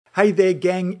Hey there,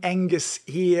 gang. Angus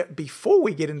here. Before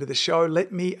we get into the show,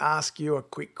 let me ask you a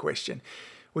quick question.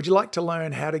 Would you like to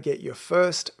learn how to get your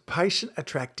first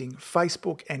patient-attracting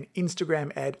Facebook and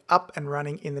Instagram ad up and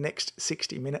running in the next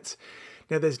 60 minutes?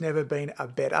 Now, there's never been a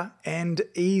better and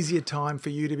easier time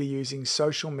for you to be using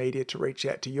social media to reach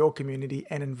out to your community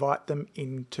and invite them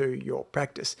into your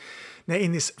practice. Now,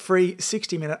 in this free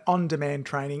 60-minute on-demand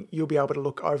training, you'll be able to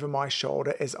look over my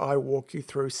shoulder as I walk you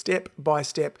through step by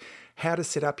step how to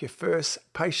set up your first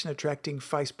patient-attracting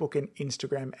Facebook and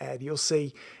Instagram ad. You'll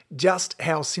see just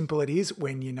how simple it is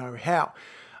when you know how.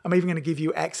 I'm even going to give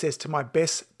you access to my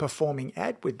best performing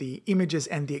ad with the images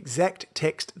and the exact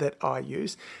text that I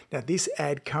use. Now, this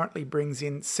ad currently brings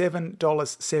in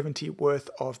 $7.70 worth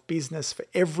of business for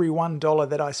every $1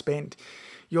 that I spend.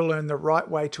 You'll learn the right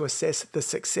way to assess the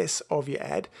success of your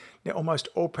ad. Now, almost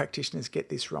all practitioners get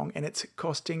this wrong, and it's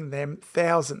costing them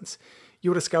thousands.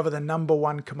 You'll discover the number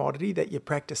one commodity that your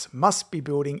practice must be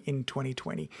building in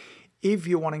 2020 if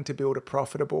you're wanting to build a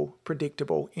profitable,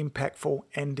 predictable, impactful,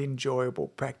 and enjoyable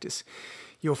practice.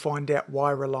 You'll find out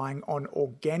why relying on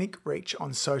organic reach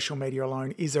on social media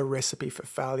alone is a recipe for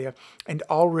failure, and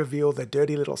I'll reveal the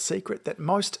dirty little secret that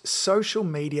most social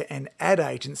media and ad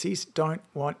agencies don't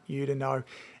want you to know,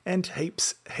 and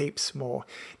heaps more.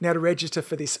 Now, to register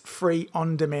for this free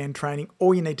on-demand training,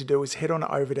 all you need to do is head on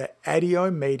over to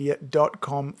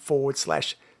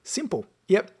adiomedia.com/simple.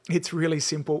 Yep, it's really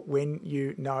simple when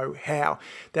you know how.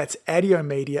 That's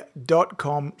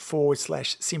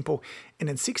adiomedia.com/simple. And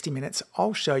in 60 minutes,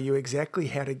 I'll show you exactly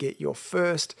how to get your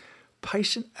first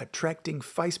patient-attracting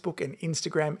Facebook and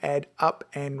Instagram ad up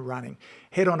and running.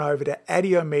 Head on over to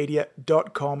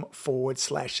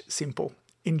adiomedia.com/simple.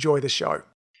 Enjoy the show.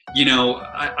 You know,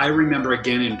 I remember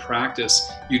again in practice,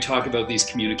 you talk about these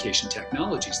communication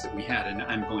technologies that we had, and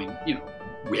I'm going,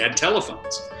 we had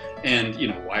telephones and,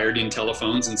 wired in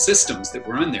telephones and systems that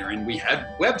were on there, and we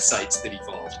had websites that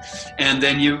evolved. And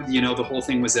then, the whole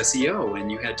thing was SEO,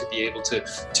 and you had to be able to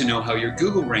know how your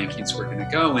Google rankings were going to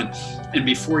go. And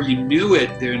before you knew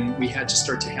it, then we had to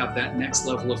start to have that next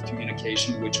level of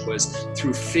communication, which was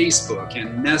through Facebook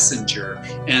and Messenger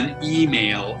and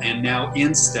email and now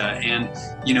Insta. And,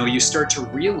 you start to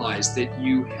realize that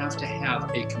you have to have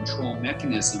a control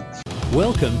mechanism.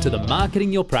 Welcome to the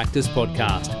Marketing Your Practice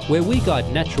podcast, where we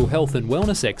guide natural health and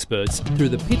wellness experts through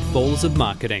the pitfalls of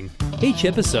marketing. Each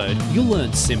episode, you'll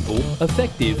learn simple,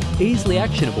 effective, easily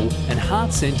actionable, and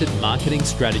heart-centered marketing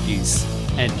strategies.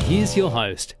 And here's your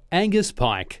host, Angus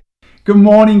Pike. Good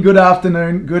morning, good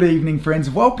afternoon, good evening, friends.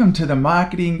 Welcome to the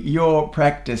Marketing Your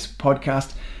Practice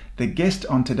podcast. The guest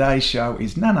on today's show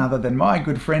is none other than my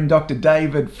good friend, Dr.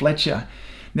 David Fletcher.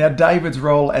 Now, David's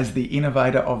role as the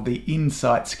innovator of the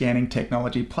insight scanning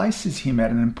technology places him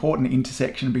at an important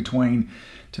intersection between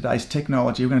today's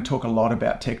technology. We're going to talk a lot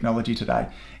about technology today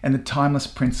and the timeless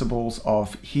principles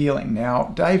of healing.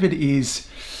 Now, David is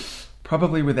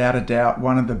probably without a doubt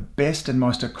one of the best and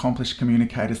most accomplished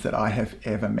communicators that I have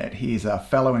ever met. He is a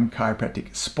fellow in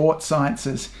chiropractic sports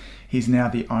sciences. He's now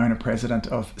the owner-president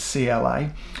of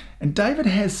CLA. And David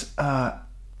has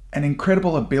an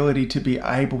incredible ability to be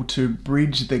able to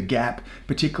bridge the gap,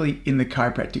 particularly in the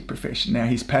chiropractic profession. Now,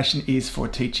 his passion is for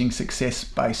teaching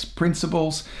success-based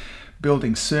principles,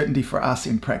 building certainty for us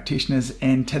in practitioners.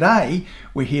 And today,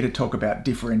 we're here to talk about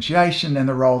differentiation and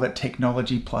the role that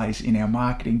technology plays in our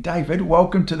marketing. David,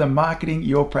 welcome to the Marketing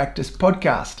Your Practice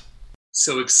podcast.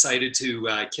 So excited to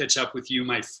catch up with you,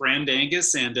 my friend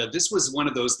Angus. And this was one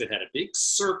of those that had a big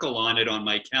circle on it on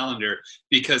my calendar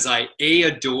because I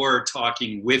adore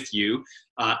talking with you.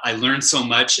 I learned so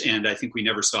much, and I think we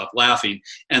never stop laughing.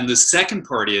 And the second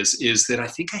part is that I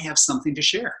think I have something to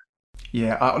share.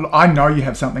 Yeah, I know you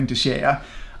have something to share.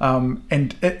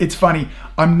 And it's funny,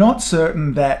 I'm not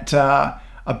certain that a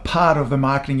part of the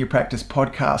Marketing Your Practice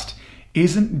podcast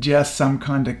isn't just some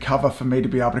kind of cover for me to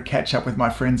be able to catch up with my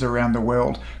friends around the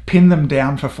world, pin them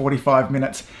down for 45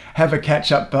 minutes, have a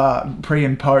catch up pre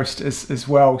and post as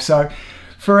well. So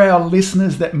for our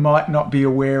listeners that might not be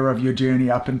aware of your journey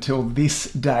up until this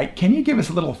date, can you give us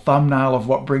a little thumbnail of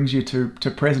what brings you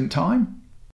to present time?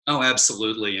 Oh,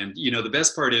 absolutely. And, the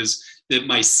best part is that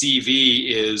my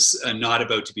CV is not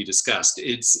about to be discussed.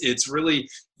 It's really,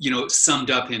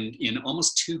 summed up in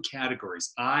almost two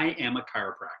categories. I am a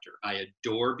chiropractor. I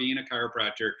adore being a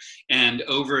chiropractor. And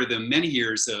over the many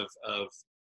years of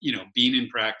being in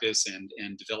practice and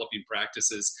developing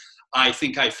practices, I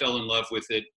think I fell in love with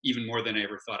it even more than I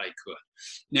ever thought I could.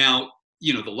 Now,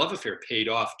 the love affair paid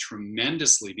off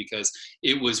tremendously because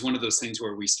it was one of those things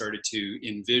where we started to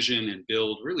envision and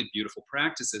build really beautiful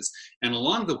practices. And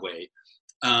along the way,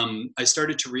 I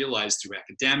started to realize through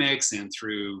academics and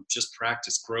through just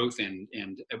practice growth and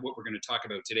what we're going to talk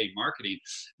about today, marketing,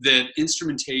 that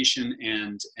instrumentation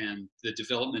and the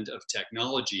development of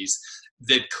technologies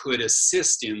that could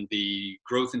assist in the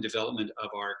growth and development of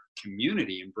our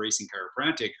community embracing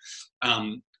chiropractic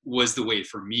was the way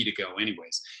for me to go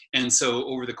anyways. And so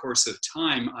over the course of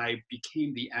time, I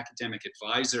became the academic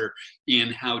advisor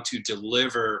in how to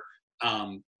deliver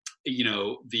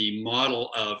the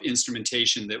model of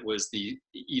instrumentation that was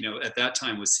at that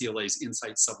time was CLA's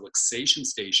Insight Subluxation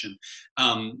Station.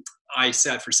 I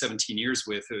sat for 17 years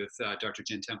with Dr.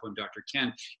 Jen Temple and Dr.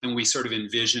 Ken, and we sort of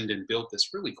envisioned and built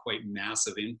this really quite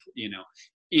massive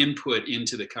input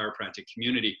into the chiropractic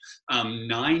community.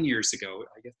 9 years ago,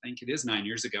 I think it is 9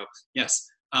 years ago, yes,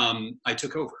 I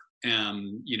took over.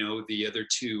 The other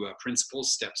two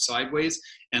principals stepped sideways,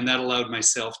 and that allowed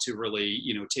myself to really,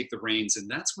 take the reins. And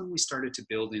that's when we started to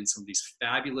build in some of these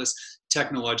fabulous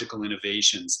technological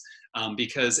innovations.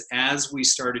 Because as we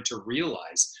started to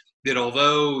realize that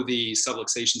although the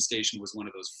subluxation station was one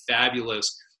of those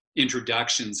fabulous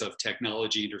introductions of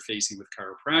technology interfacing with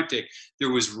chiropractic,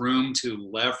 there was room to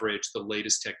leverage the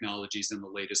latest technologies and the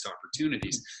latest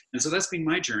opportunities. And so that's been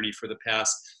my journey for the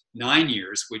past 9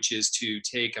 years, which is to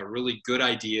take a really good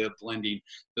idea, blending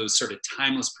those sort of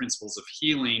timeless principles of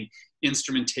healing,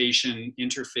 instrumentation,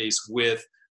 interface with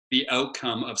the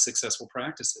outcome of successful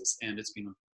practices. And it's been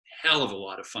a hell of a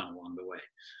lot of fun along the way.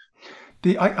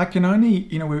 I can only,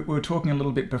 we were talking a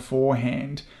little bit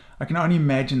beforehand. I can only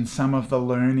imagine some of the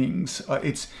learnings.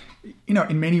 It's,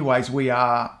 in many ways,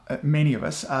 many of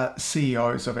us are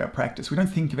CEOs of our practice. We don't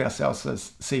think of ourselves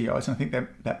as CEOs, and I think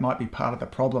that might be part of the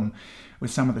problem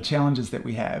with some of the challenges that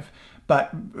we have.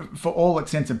 But for all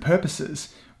intents and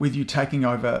purposes, with you taking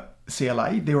over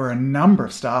CLA, there were a number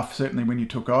of staff, certainly when you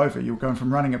took over, you were going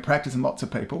from running a practice and lots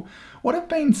of people. What have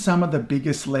been some of the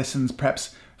biggest lessons,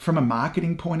 perhaps from a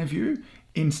marketing point of view,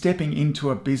 in stepping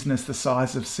into a business the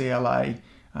size of CLA?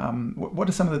 What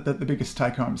are some of the biggest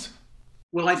take-homes?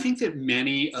 Well, I think that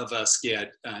many of us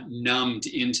get numbed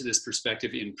into this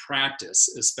perspective in practice,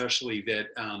 especially that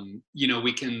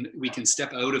we can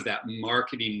step out of that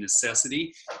marketing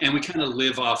necessity, and we kind of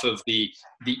live off of the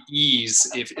ease.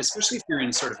 Especially if you're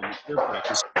in sort of a mature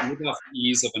practice, you live off the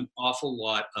ease of an awful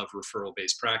lot of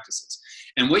referral-based practices.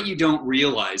 And what you don't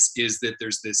realize is that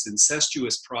there's this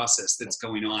incestuous process that's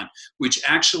going on, which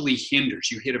actually hinders.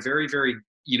 You hit a very, very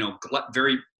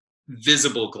very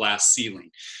visible glass ceiling,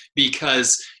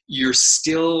 because you're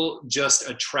still just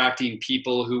attracting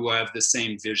people who have the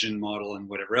same vision model and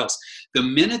whatever else. The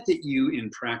minute that you in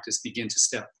practice begin to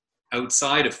step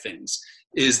outside of things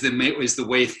is the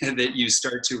way that you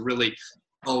start to really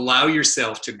allow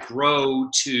yourself to grow,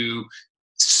 to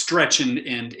stretch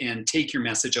and take your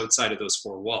message outside of those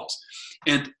four walls.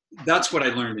 And that's what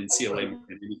I learned in CLA more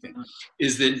than anything,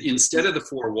 is that instead of the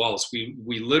four walls, we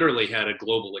literally had a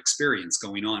global experience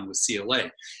going on with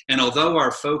CLA. And although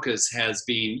our focus has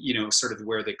been, sort of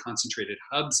where the concentrated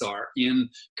hubs are in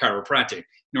chiropractic,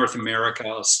 North America,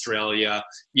 Australia,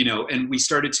 and we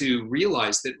started to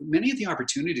realize that many of the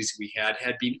opportunities we had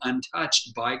been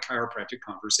untouched by chiropractic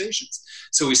conversations.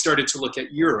 So we started to look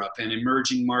at Europe and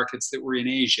emerging markets that were in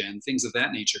Asia and things of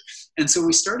that nature. And so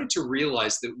we started to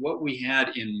realize that what we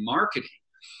had in marketing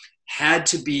had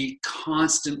to be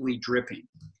constantly dripping.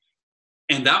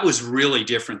 And that was really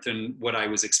different than what I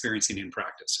was experiencing in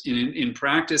practice. In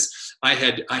practice, I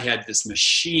had this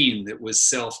machine that was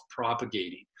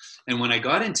self-propagating. And when I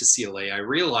got into CLA, I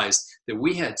realized that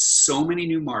we had so many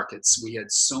new markets, we had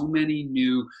so many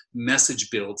new message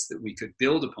builds that we could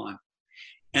build upon.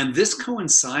 And this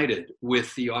coincided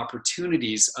with the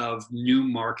opportunities of new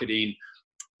marketing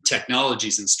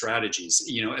technologies and strategies.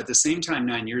 At the same time,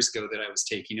 9 years ago that I was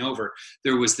taking over,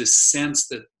 there was this sense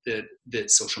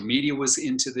that social media was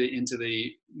into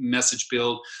the message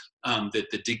build, that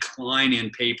the decline in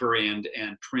paper and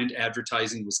print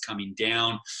advertising was coming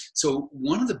down. So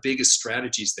one of the biggest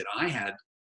strategies that I had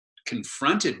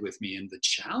confronted with me, and the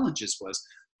challenges, was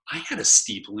I had a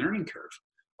steep learning curve.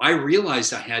 I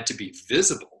realized I had to be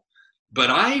visible, but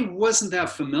I wasn't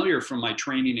that familiar from my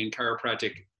training in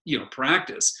chiropractic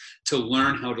practice to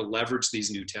learn how to leverage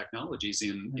these new technologies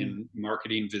in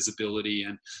marketing, visibility,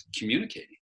 and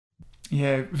communicating.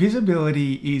 Yeah,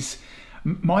 visibility is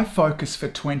my focus for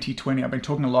 2020. I've been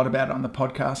talking a lot about it on the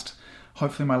podcast.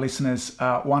 Hopefully my listeners,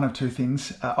 one of two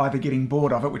things, either getting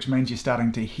bored of it, which means you're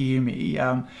starting to hear me,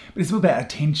 but it's all about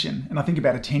attention. And I think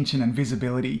about attention and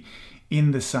visibility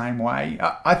in the same way.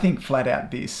 I think flat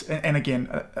out this, and again,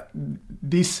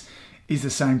 this is the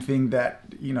same thing that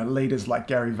leaders like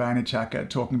Gary Vaynerchuk are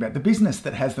talking about. The business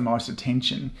that has the most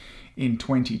attention in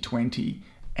 2020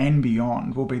 and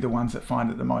beyond will be the ones that find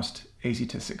it the most easy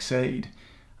to succeed.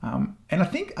 And I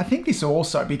think this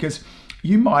also, because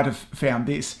you might have found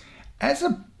this as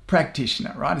a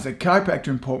practitioner, right? As a chiropractor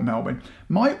in Port Melbourne,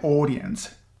 my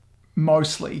audience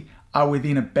mostly are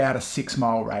within about a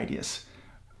 6-mile radius.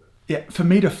 Yeah, for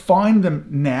me to find them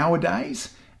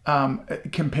nowadays,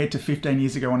 compared to 15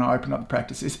 years ago when I opened up the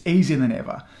practice, is easier than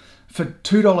ever. For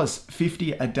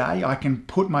 $2.50 a day, I can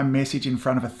put my message in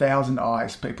front of 1,000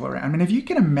 eyes, people around. I mean, if you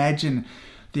can imagine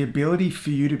the ability for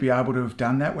you to be able to have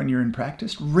done that when you're in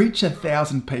practice, reach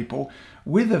 1,000 people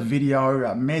with a video,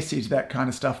 a message, that kind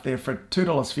of stuff there for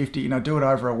 $2.50, do it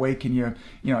over a week and you're,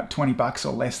 at $20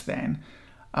 or less than.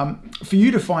 For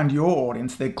you to find your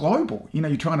audience, they're global.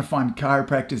 You're trying to find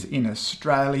chiropractors in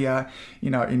Australia,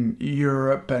 in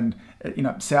Europe and,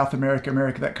 South America,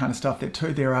 that kind of stuff there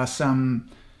too. There are some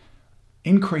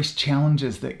increased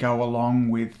challenges that go along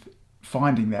with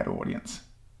finding that audience.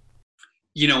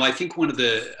 I think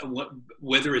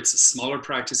whether it's a smaller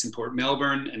practice in Port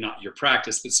Melbourne, and not your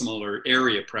practice, but smaller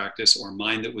area practice, or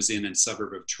mine that was in a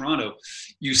suburb of Toronto,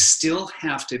 you still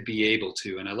have to be able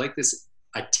to, and I like this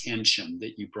attention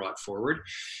that you brought forward.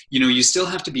 You still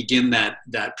have to begin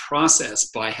that process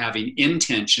by having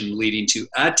intention leading to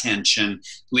attention,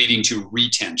 leading to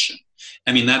retention.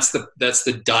 I mean, that's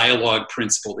the dialogue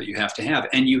principle that you have to have.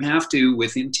 And you have to,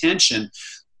 with intention,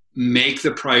 make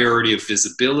the priority of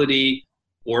visibility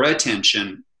or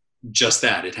attention just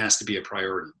that. It has to be a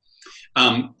priority.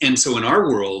 And so in our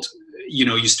world,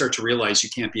 you start to realize you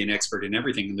can't be an expert in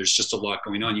everything, and there's just a lot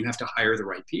going on. You have to hire the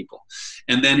right people.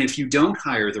 And then if you don't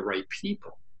hire the right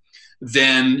people,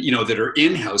 then, that are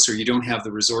in-house, or you don't have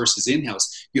the resources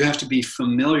in-house, you have to be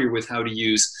familiar with how to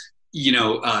use,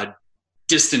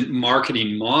 distant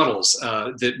marketing models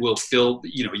that will fill,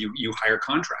 you hire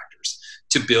contractors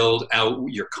to build out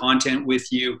your content with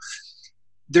you.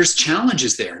 There's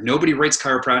challenges there. Nobody writes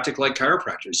chiropractic like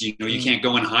chiropractors. You can't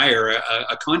go and hire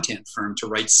a content firm to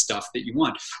write stuff that you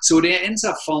want. So it ends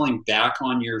up falling back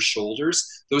on your shoulders.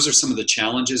 Those are some of the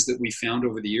challenges that we found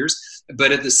over the years.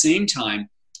 But at the same time,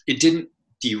 it didn't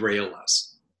derail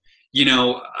us.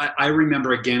 I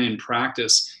remember, again, in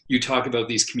practice, you talk about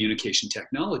these communication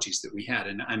technologies that we had,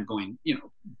 and I'm going,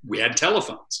 we had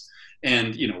telephones.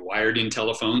 And, wired in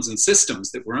telephones and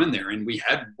systems that were in there. And we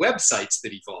had websites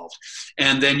that evolved.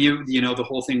 And then, the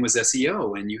whole thing was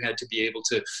SEO, and you had to be able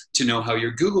to know how your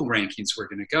Google rankings were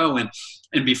going to go.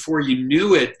 And before you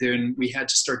knew it, then we had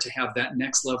to start to have that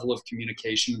next level of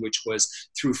communication, which was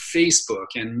through Facebook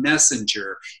and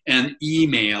Messenger and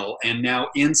email and now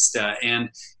Insta. And,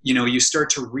 you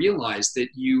start to realize that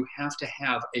you have to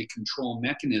have a control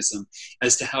mechanism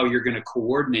as to how you're going to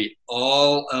coordinate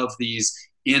all of these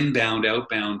inbound,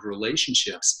 outbound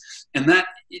relationships. And that,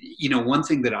 one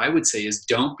thing that I would say is,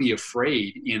 don't be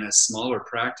afraid in a smaller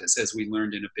practice, as we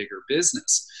learned in a bigger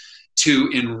business,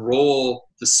 to enroll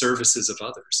the services of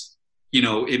others.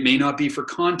 It may not be for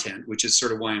content, which is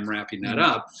sort of why I'm wrapping that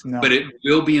up, but it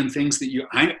will be in things that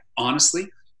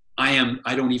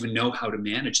I don't even know how to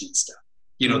manage Insta.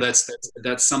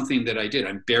 That's something that I did.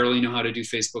 I barely know how to do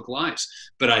Facebook Lives,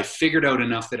 but I figured out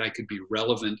enough that I could be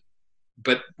relevant.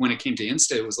 But when it came to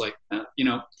Insta, it was like,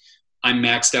 I'm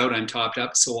maxed out, I'm topped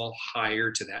up, so I'll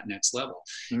hire to that next level.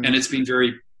 Mm-hmm. And it's been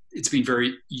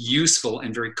very useful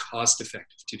and very cost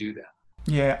effective to do that.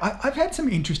 Yeah, I've had some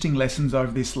interesting lessons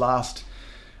over this last,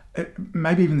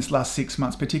 maybe even this last 6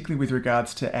 months, particularly with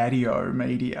regards to ADIO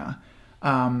media,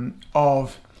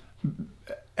 of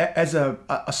as a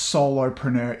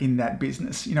solopreneur in that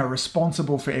business,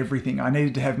 responsible for everything. I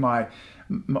needed to have my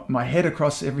head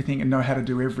across everything and know how to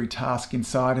do every task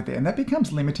inside of there. And that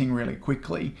becomes limiting really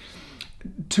quickly.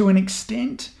 To an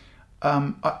extent,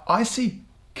 I see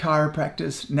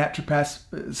chiropractors,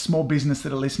 naturopaths, small business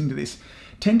that are listening to this,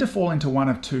 tend to fall into one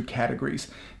of two categories.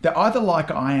 They're either like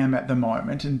I am at the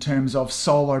moment in terms of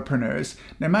solopreneurs.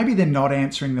 Now, maybe they're not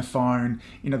answering the phone,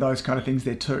 those kind of things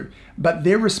there too. But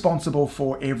they're responsible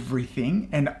for everything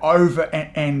and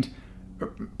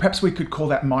perhaps we could call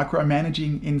that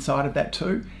micromanaging inside of that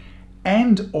too.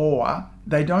 Or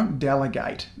they don't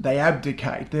delegate, they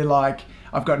abdicate. They're like,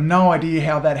 I've got no idea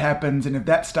how that happens, and if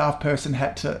that staff person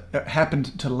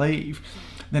happened to leave,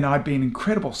 then I'd be in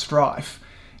incredible strife.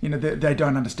 They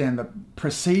don't understand the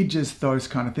procedures, those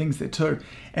kind of things there too.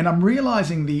 And I'm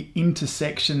realizing the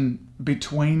intersection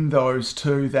between those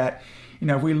two that,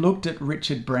 if we looked at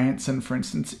Richard Branson, for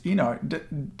instance,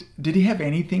 did he have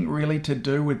anything really to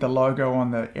do with the logo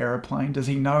on the aeroplane? Does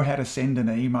he know how to send an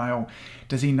email?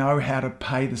 Does he know how to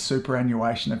pay the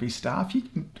superannuation of his staff?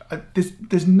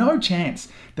 There's no chance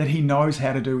that he knows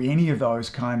how to do any of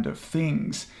those kind of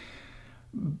things.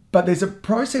 But there's a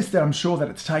process that I'm sure that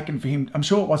it's taken for him. I'm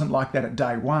sure it wasn't like that at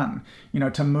day one,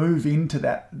 to move into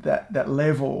that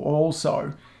level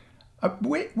also.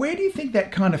 Where do you think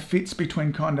that kind of fits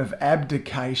between kind of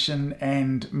abdication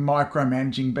and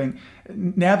micromanaging being,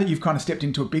 now that you've kind of stepped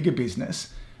into a bigger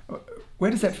business,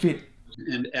 where does that fit?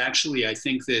 And actually, I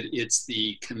think that it's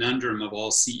the conundrum of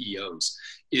all CEOs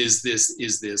is this,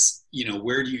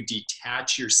 where do you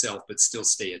detach yourself but still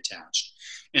stay attached?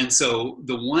 And so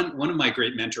one of my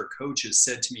great mentor coaches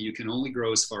said to me, you can only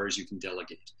grow as far as you can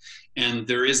delegate. And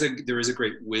there is a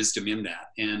great wisdom in that.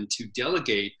 And to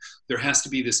delegate, there has to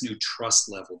be this new trust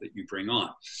level that you bring on.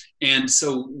 And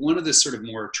so one of the sort of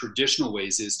more traditional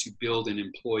ways is to build an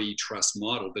employee trust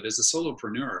model. But as a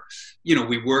solopreneur,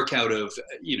 we work out of,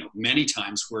 many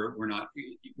times we're not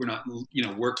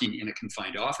working in a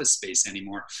confined office space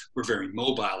anymore. We're very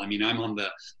mobile. I mean,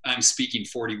 I'm speaking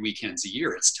 40 weekends a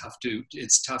year. It's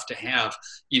tough to have,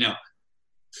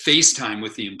 FaceTime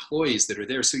with the employees that are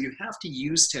there. So you have to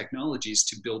use technologies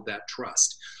to build that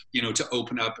trust, to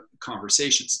open up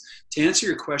conversations. To answer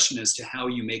your question as to how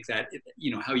you make that,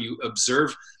 how you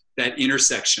observe that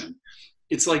intersection,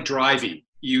 it's like driving.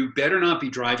 You better not be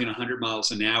driving 100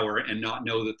 miles an hour and not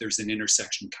know that there's an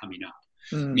intersection coming up.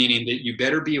 Meaning that you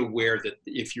better be aware that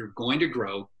if you're going to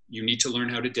grow, you need to learn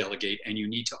how to delegate, and you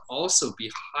need to also be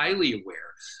highly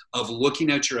aware of looking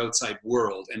at your outside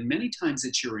world. And many times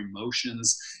it's your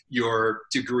emotions, your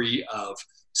degree of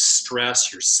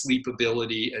stress, your sleep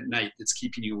ability at night that's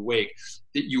keeping you awake,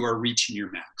 that you are reaching your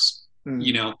max.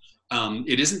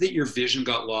 It isn't that your vision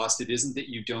got lost. It isn't that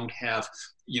you don't have,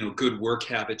 good work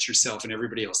habits yourself and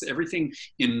everybody else. Everything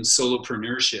in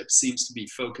solopreneurship seems to be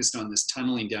focused on this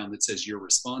tunneling down that says you're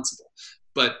responsible.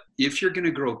 But if you're going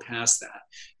to grow past that,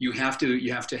 you have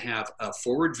to have a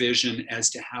forward vision as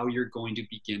to how you're going to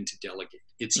begin to delegate.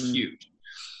 It's huge.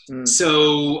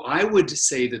 So I would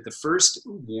say that the first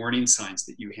warning signs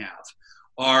that you have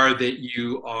are that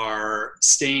you are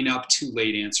staying up too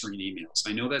late answering emails.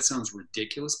 I know that sounds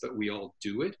ridiculous, but we all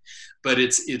do it. But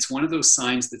it's one of those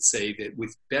signs that say that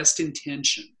with best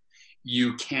intention,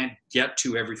 you can't get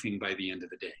to everything by the end of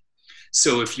the day.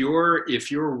 So if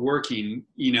you're working,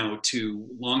 to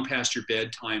long past your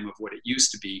bedtime of what it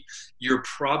used to be, you're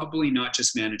probably not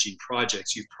just managing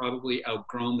projects. You've probably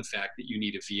outgrown the fact that you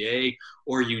need a VA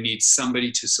or you need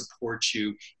somebody to support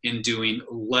you in doing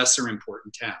lesser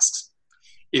important tasks.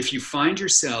 If you find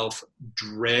yourself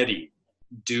dreading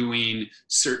doing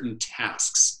certain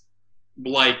tasks,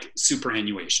 like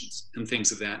superannuations and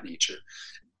things of that nature,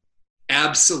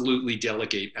 absolutely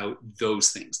delegate out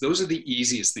those things. Those are the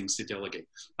easiest things to delegate.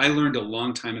 I learned a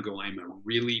long time ago I'm a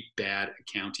really bad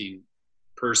accounting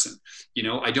person.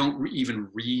 I don't even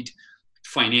read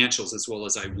financials as well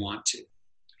as I want to.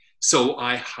 So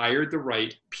I hired the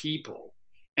right people,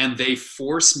 and they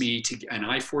force me to, and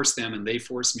I force them and they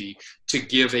force me to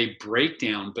give a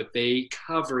breakdown, but they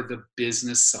cover the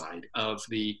business side of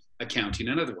the accounting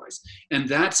and otherwise. And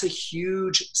that's a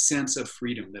huge sense of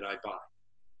freedom that I buy.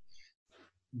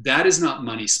 That is not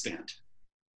money spent.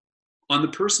 On the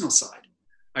personal side,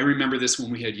 I remember this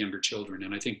when we had younger children,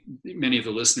 and I think many of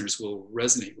the listeners will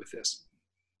resonate with this.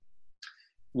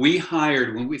 We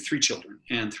hired, when we had 3 children,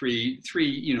 and three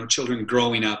children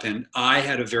growing up, and I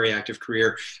had a very active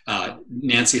career.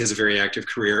 Nancy has a very active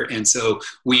career, and so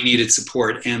we needed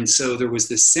support. And so there was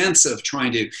this sense of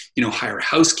trying to, hire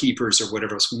housekeepers or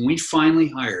whatever else. When we finally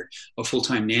hired a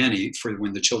full-time nanny for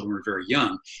when the children were very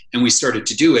young, and we started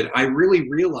to do it, I really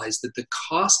realized that the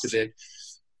cost of it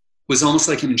was almost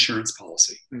like an insurance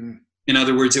policy. In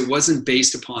other words, it wasn't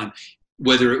based upon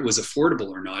whether it was affordable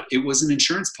or not. It was an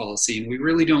insurance policy, and we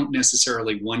really don't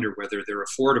necessarily wonder whether they're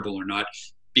affordable or not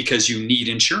because you need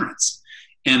insurance.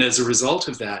 And as a result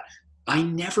of that, I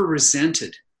never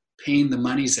resented paying the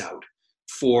monies out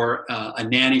for a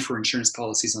nanny for insurance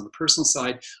policies on the personal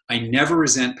side. I never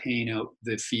resent paying out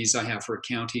the fees I have for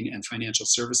accounting and financial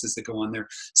services that go on there.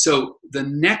 So the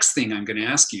next thing I'm going to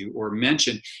ask you or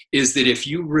mention is that if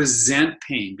you resent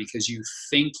paying because you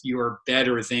think you're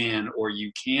better than or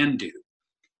you can do,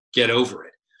 get over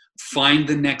it. Find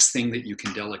the next thing that you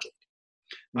can delegate.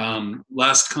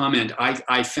 Last comment,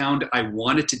 I found I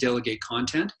wanted to delegate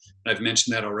content. I've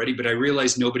mentioned that already, but I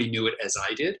realized nobody knew it as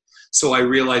I did. So I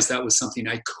realized that was something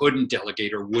I couldn't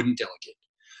delegate or wouldn't delegate.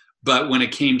 But when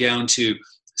it came down to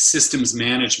systems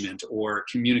management or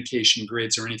communication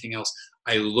grids or anything else,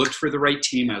 I looked for the right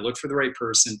team, I looked for the right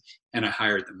person, and I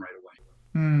hired them right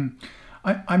away.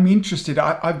 I'm interested.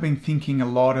 I've been thinking a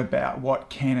lot about what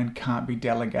can and can't be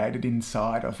delegated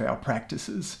inside of our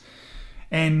practices.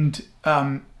 And,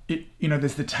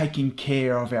 there's the taking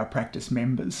care of our practice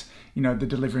members, the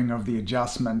delivering of the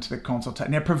adjustment, the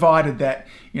consultation. Now, provided that,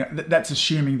 that's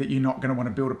assuming that you're not going to want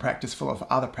to build a practice full of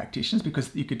other practitioners,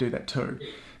 because you could do that too.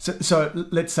 So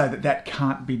let's say that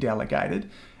can't be delegated.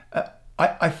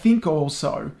 I think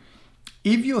also,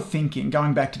 if you're thinking,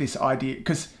 going back to this idea,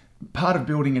 because part of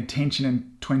building attention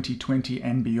in 2020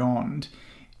 and beyond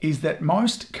is that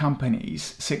most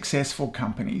companies, successful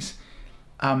companies,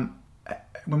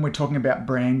 when we're talking about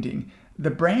branding,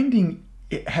 the branding,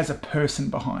 it has a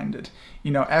person behind it.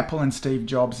 Apple and Steve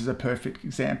Jobs is a perfect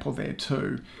example there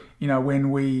too. When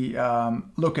we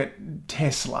look at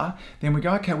Tesla, then we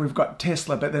go, okay, we've got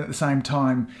Tesla, but then at the same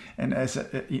time, and as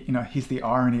here's the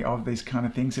irony of these kind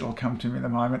of things, it'll come to me in a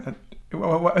moment. We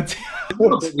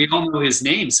all know his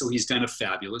name, so he's done a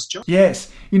fabulous job.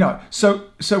 Yes, so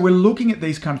we're looking at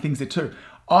these kind of things there too.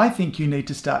 I think you need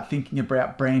to start thinking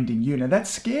about branding you. Now, that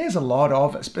scares a lot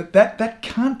of us, but that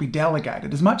can't be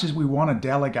delegated as much as we want to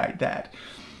delegate that.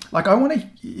 Like,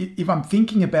 if I'm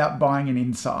thinking about buying an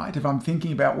insight, if I'm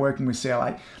thinking about working with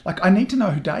CLA, I need to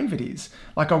know who David is.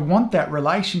 I want that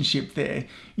relationship there.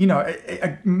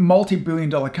 A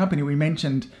multi-billion-dollar company, we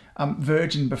mentioned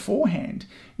Virgin beforehand.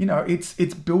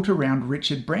 It's built around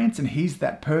Richard Branson. He's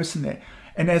that person there.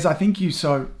 And as I think you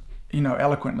so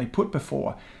eloquently put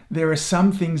before, there are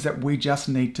some things that we just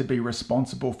need to be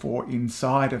responsible for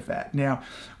inside of that. Now,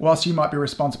 whilst you might be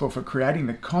responsible for creating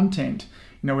the content,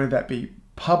 whether that be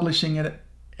publishing it,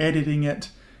 editing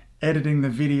the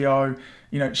video,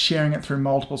 sharing it through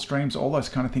multiple streams, all those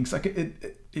kind of things,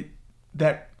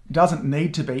 that doesn't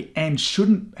need to be and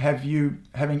shouldn't have you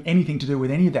having anything to do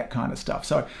with any of that kind of stuff.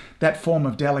 So that form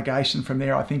of delegation from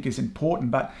there, I think, is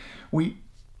important. But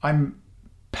I'm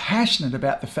passionate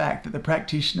about the fact that the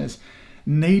practitioners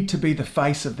need to be the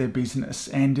face of their business,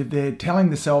 and if they're telling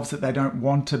themselves that they don't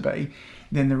want to be,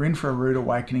 then they're in for a rude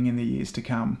awakening in the years to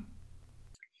come.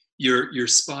 You're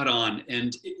spot on,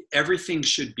 and everything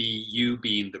should be you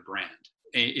being the brand,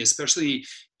 especially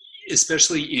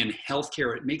in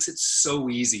healthcare. It makes it so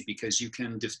easy because you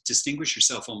can distinguish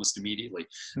yourself almost immediately.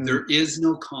 There is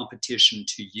no competition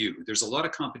to you. There's a lot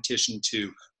of competition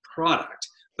to product,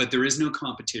 but there is no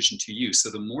competition to you.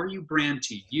 So the more you brand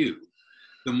to you,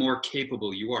 the more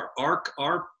capable you are.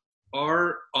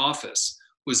 Our office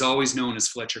was always known as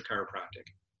Fletcher Chiropractic.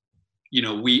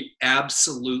 We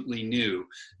absolutely knew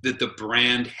that the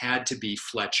brand had to be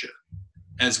Fletcher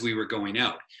as we were going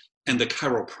out. And the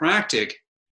chiropractic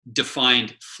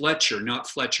defined Fletcher, not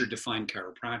Fletcher defined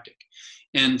chiropractic.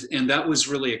 And that was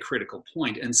really a critical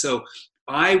point. And so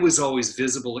I was always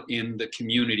visible in the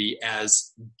community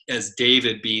as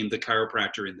David being the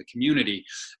chiropractor in the community.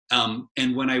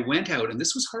 And when I went out, and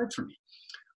this was hard for me,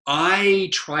 I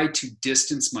tried to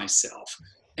distance myself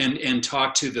and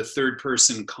talk to the third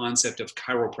person concept of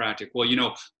chiropractic. Well,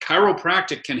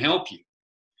 chiropractic can help you.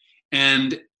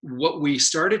 And what we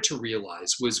started to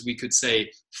realize was we could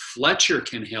say Fletcher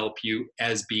can help you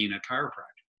as being a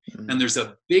chiropractor. And there's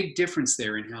a big difference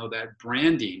there in how that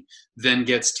branding then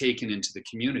gets taken into the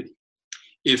community.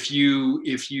 If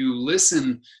you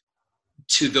listen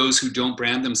to those who don't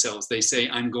brand themselves, they say,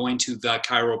 I'm going to the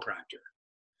chiropractor.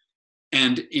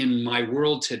 And in my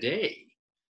world today,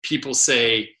 people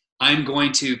say, I'm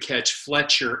going to catch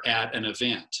Fletcher at an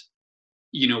event,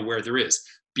 where there is.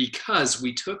 Because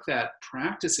we took that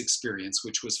practice experience,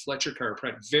 which was Fletcher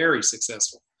Chiropractic, very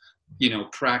successful,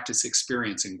 practice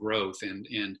experience and growth. And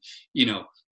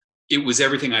it was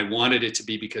everything I wanted it to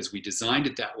be because we designed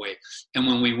it that way. And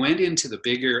when we went into the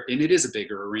bigger, and it is a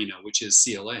bigger arena, which is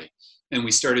CLA, and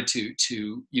we started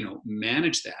to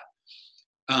manage that,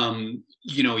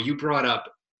 you brought up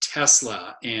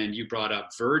Tesla and you brought up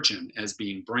Virgin as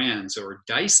being brands, or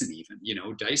Dyson even.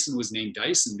 Dyson was named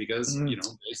Dyson because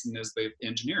Dyson is the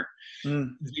engineer.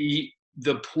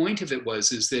 The point of it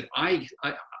is that I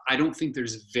don't think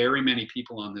there's very many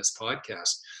people on this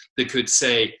podcast that could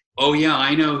say, oh yeah,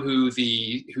 I know who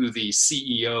the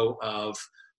CEO of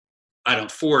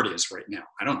Ford is right now.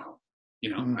 I don't know.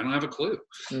 I don't have a clue.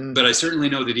 But I certainly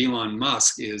know that Elon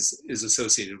Musk is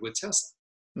associated with Tesla.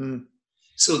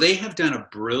 So they have done a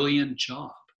brilliant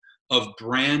job of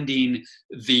branding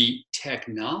the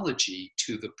technology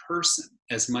to the person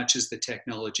as much as the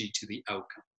technology to the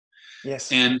outcome.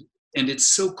 Yes. And it's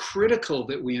so critical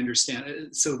that we understand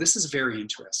it. So this is very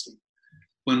interesting.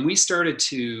 When we started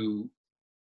to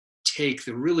take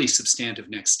the really substantive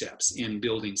next steps in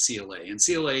building CLA, and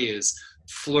CLA is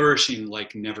flourishing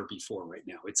like never before right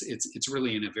now. It's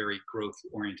really in a very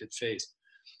growth-oriented phase.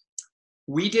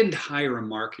 We didn't hire a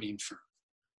marketing firm.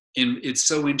 And it's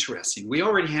so interesting. We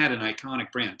already had an iconic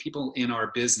brand. People in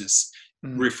our business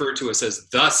refer to us as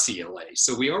the CLA.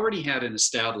 So we already had an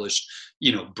established,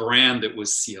 brand that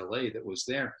was CLA that was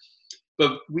there.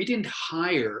 But we didn't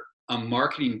hire a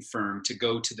marketing firm to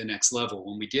go to the next level.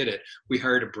 When we did it, we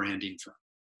hired a branding firm.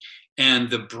 And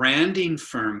the branding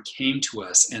firm came to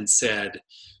us and said,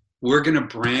 we're going to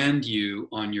brand you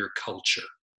on your culture.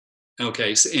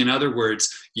 Okay, so in other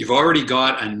words, you've already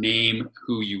got a name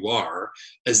who you are,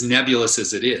 as nebulous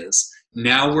as it is.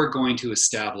 Now we're going to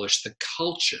establish the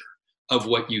culture of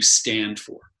what you stand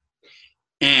for.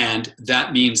 And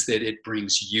that means that it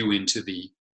brings you into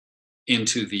the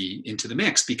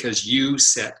mix because you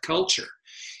set culture.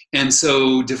 And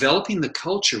so developing the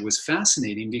culture was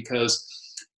fascinating because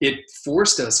it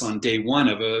forced us on day one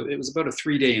it was about a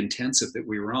 3-day intensive that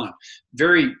we were on,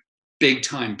 very big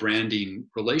time branding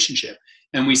relationship.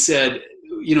 And we said,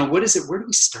 what is it? Where do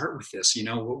we start with this?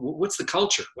 What's the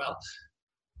culture? Well,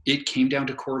 it came down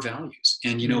to core values.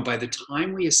 And, by the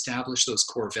time we established those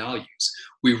core values,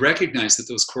 we recognized that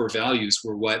those core values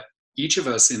were what each of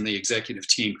us in the executive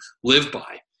team live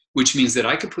by, which means that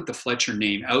I could put the Fletcher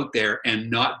name out there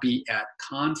and not be at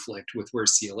conflict with where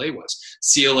CLA was.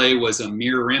 CLA was a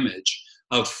mirror image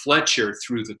of Fletcher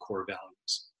through the core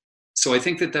values. So I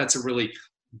think that that's a really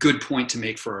good point to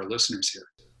make for our listeners here.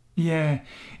 Yeah,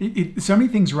 so many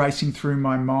things racing through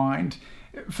my mind.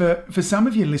 For some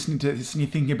of you listening to this and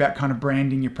you're thinking about kind of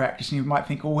branding your practice, and you might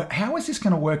think, well, how is this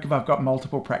going to work if I've got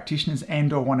multiple practitioners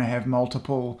and or want to have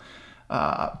multiple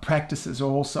practices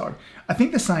also? I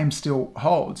think the same still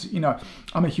holds.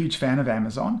 I'm a huge fan of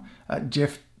Amazon.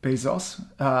 Jeff Bezos,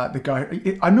 the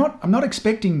guy. I'm not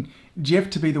expecting Jeff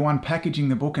to be the one packaging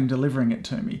the book and delivering it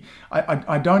to me.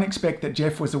 I don't expect that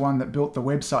Jeff was the one that built the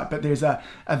website, but there's a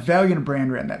value and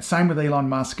brand around that. Same with Elon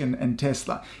Musk and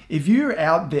Tesla. If you're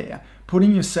out there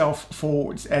putting yourself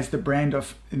forwards as the brand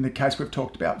of, in the case we've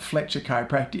talked about, Fletcher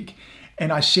Chiropractic,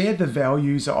 and I share the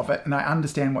values of it and I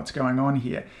understand what's going on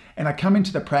here, and I come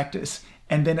into the practice,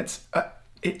 and then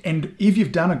and if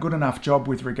you've done a good enough job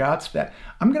with regards to that,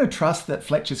 I'm going to trust that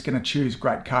Fletcher's going to choose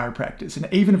great chiropractors.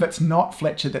 And even if it's not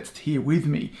Fletcher that's here with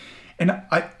me, and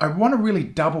I want to really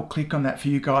double click on that for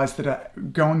you guys that are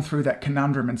going through that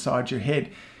conundrum inside your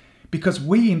head, because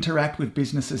we interact with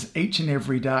businesses each and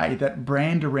every day that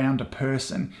brand around a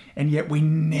person, and yet we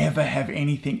never have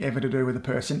anything ever to do with a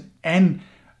person. And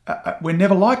we're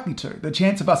never likely to. The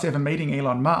chance of us ever meeting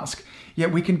Elon Musk,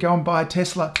 yet we can go and buy a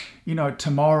Tesla,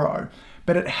 tomorrow.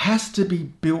 But it has to be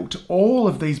built, all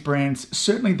of these brands,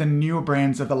 certainly the newer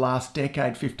brands of the last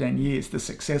decade, 15 years, the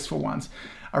successful ones,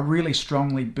 are really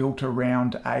strongly built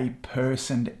around a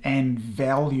person and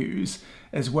values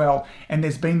as well. And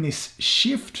there's been this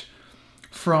shift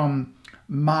from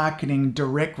marketing,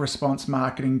 direct response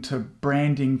marketing, to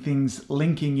branding, things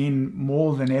linking in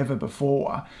more than ever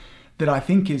before, that I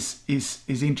think is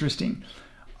interesting.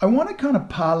 I want to kind of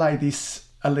parlay this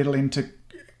a little into,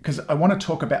 because I want to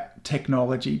talk about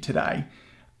technology today.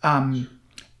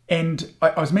 And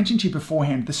I was mentioning to you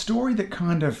beforehand, the story that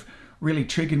kind of really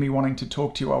triggered me wanting to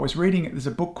talk to you. I was reading, there's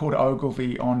a book called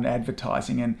Ogilvy on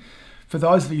advertising. And for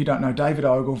those of you who don't know, David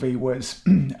Ogilvy was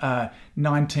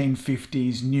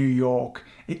 1950s New York,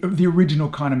 the original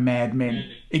kind of Mad Men.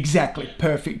 Exactly,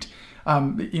 perfect.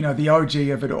 The OG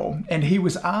of it all. And he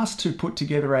was asked to put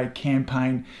together a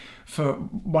campaign for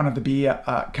one of the beer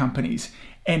companies.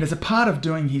 And as a part of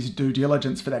doing his due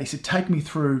diligence for that, he said, take me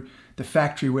through the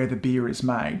factory where the beer is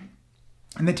made.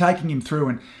 And they're taking him through,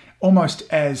 and almost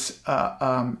as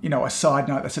a side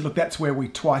note, they said, look, that's where we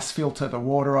twice filter the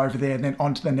water over there, and then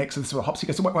onto the next of the hops. He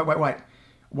goes, wait.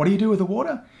 What do you do with the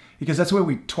water? Because that's where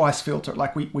we twice filter it.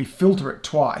 Like we filter it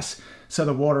twice, so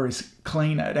the water is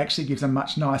cleaner. It actually gives a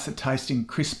much nicer tasting,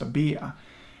 crisper beer.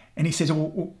 And he says,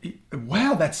 well,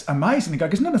 wow, that's amazing. The guy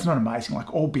goes, no, that's not amazing.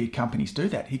 Like all beer companies do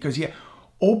that. He goes, yeah,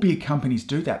 all beer companies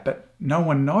do that, but no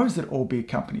one knows that all beer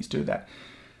companies do that.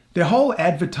 Their whole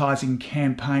advertising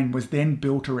campaign was then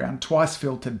built around twice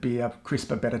filtered beer,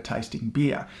 crisper, better tasting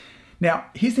beer. Now,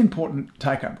 here's the important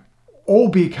take-home. All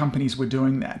beer companies were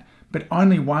doing that, but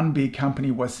only one beer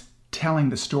company was telling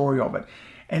the story of it.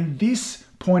 And this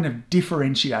point of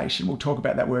differentiation, we'll talk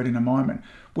about that word in a moment,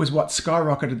 was what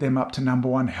skyrocketed them up to number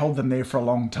one, held them there for a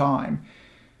long time.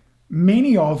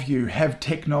 Many of you have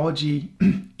technology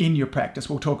in your practice.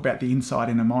 We'll talk about the inside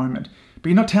in a moment, but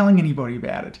you're not telling anybody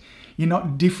about it. You're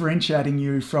not differentiating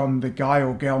you from the guy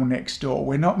or girl next door.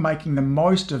 We're not making the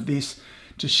most of this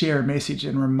to share a message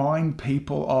and remind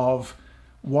people of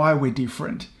why we're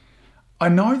different. I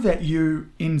know that you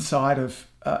inside of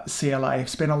CLA have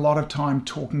spent a lot of time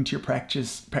talking to your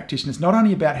practitioners, not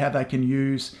only about how they can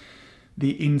use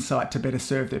the insight to better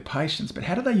serve their patients, but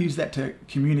how do they use that to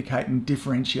communicate and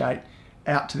differentiate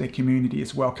out to their community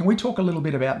as well. Can we talk a little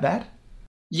bit about that?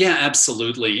 Yeah,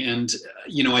 absolutely. And,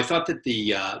 I thought that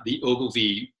the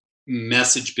Ogilvy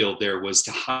message build there was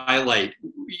to highlight,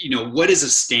 what is a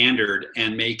standard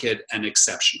and make it an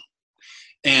exceptional.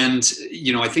 And,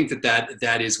 I think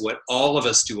that is what all of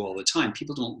us do all the time.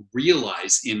 People don't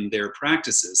realize in their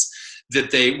practices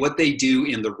that what they do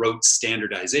in the rote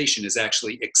standardization is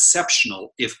actually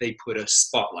exceptional if they put a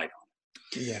spotlight on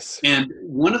it. Yes. And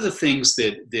one of the things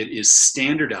that is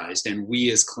standardized, and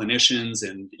we as clinicians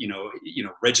and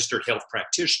registered health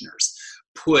practitioners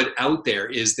put out there,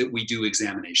 is that we do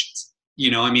examinations.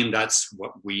 That's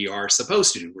what we are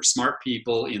supposed to do. We're smart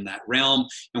people in that realm,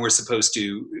 and we're supposed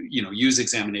to, use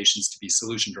examinations to be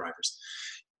solution drivers.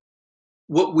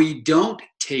 What we don't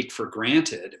take for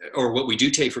granted, or what we do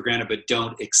take for granted but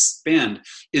don't expend,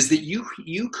 is that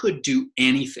you could do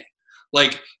anything.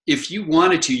 Like, if you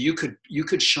wanted to, you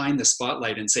could shine the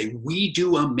spotlight and say, we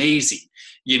do amazing,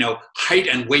 height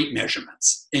and weight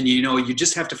measurements. And, you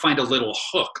just have to find a little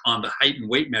hook on the height and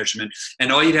weight measurement.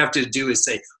 And all you'd have to do is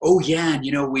say, oh yeah,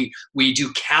 and we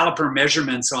do caliper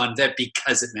measurements on that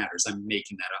because it matters. I'm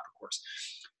making that up, of course.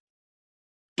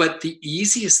 But the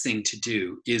easiest thing to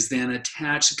do is then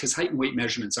attach, because height and weight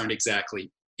measurements aren't exactly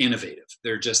innovative.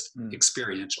 They're just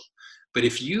experiential. But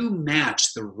if you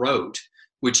match the rote,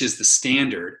 which is the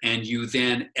standard, and you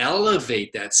then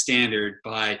elevate that standard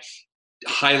by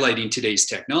highlighting today's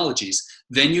technologies,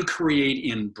 then you create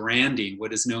in branding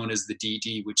what is known as the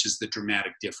DD, which is the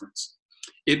dramatic difference.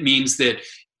 It means that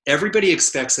everybody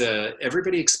expects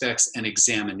an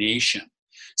examination.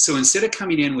 So instead of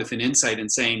coming in with an insight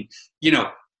and saying,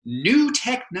 new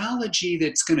technology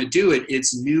that's going to do it,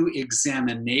 it's new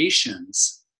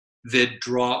examinations that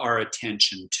draw our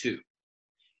attention to.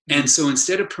 And so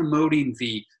instead of promoting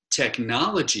the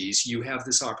technologies, you have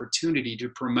this opportunity to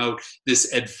promote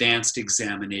this advanced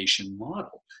examination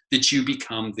model that you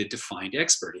become the defined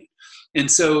expert in. And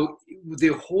so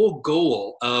the whole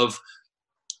goal of,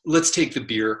 let's take the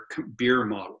beer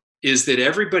model, is that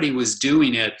everybody was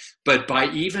doing it, but by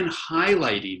even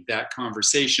highlighting that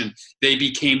conversation, they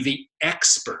became the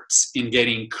experts in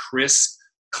getting crisp,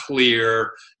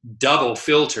 clear, double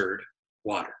filtered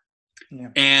water. Yeah.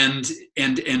 And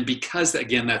because,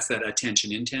 again, that's that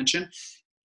attention intention.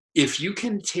 If you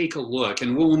can take a look,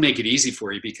 and we'll make it easy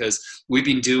for you, because we've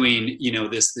been doing,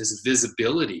 this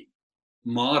visibility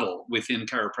model within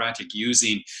chiropractic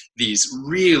using these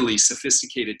really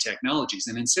sophisticated technologies.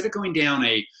 And instead of going down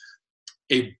a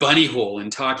bunny hole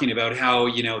and talking about how,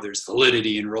 there's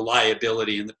validity and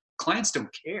reliability, and the clients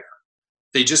don't care.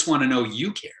 They just want to know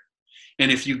you care.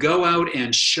 And if you go out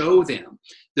and show them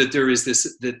that there is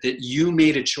this, that you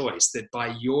made a choice, that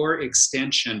by your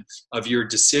extension of your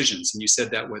decisions, and you said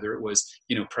that whether it was,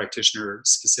 practitioner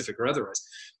specific or otherwise,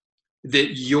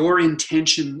 that your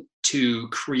intention to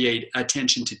create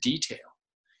attention to detail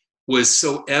was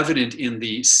so evident in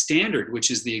the standard,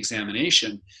 which is the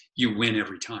examination, you win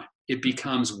every time. It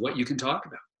becomes what you can talk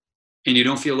about. And you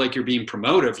don't feel like you're being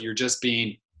promotive, you're just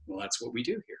being, well, that's what we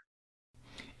do here.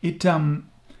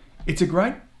 It's a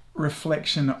great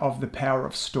reflection of the power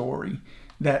of story,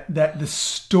 that the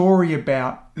story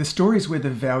is where the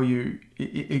value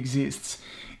exists,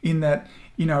 in that,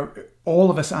 all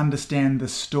of us understand the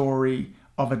story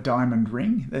of a diamond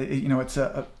ring. It's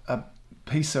a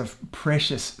piece of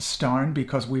precious stone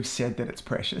because we've said that it's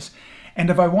precious.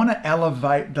 And if I want to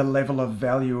elevate the level of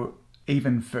value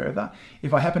even further,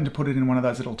 if I happen to put it in one of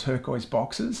those little turquoise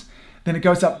boxes, then it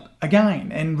goes up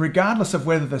again. And regardless of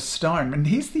whether the stone, and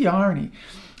here's the irony,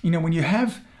 when you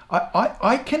have,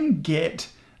 I can get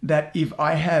that if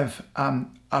I have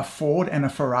a Ford and a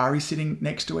Ferrari sitting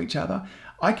next to each other,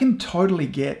 I can totally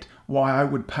get why I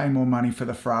would pay more money for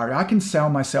the Ferrari. I can sell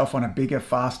myself on a bigger,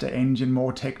 faster engine,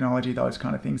 more technology, those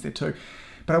kind of things there too.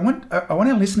 But I want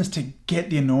our listeners to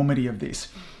get the enormity of this.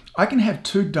 I can have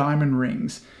two diamond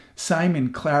rings, same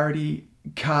in clarity,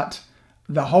 cut,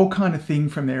 the whole kind of thing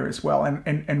from there as well.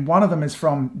 And one of them is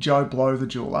from Joe Blow, the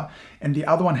jeweler, and the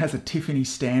other one has a Tiffany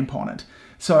stamp on it.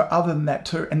 So other than that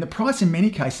too, and the price in many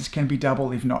cases can be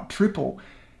double, if not triple.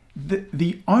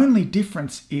 The only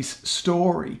difference is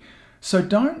story. So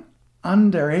don't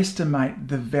underestimate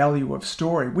the value of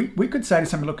story. We could say to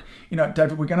somebody, look,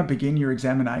 David, we're going to begin your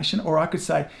examination. Or I could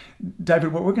say,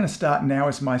 David, what we're going to start now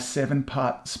is my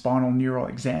 7-part spinal neural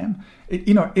exam.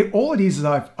 All it is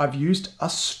I've used a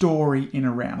story in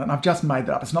a round, and I've just made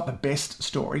that up. It's not the best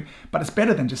story, but it's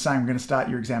better than just saying we're going to start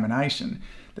your examination.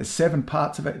 There's 7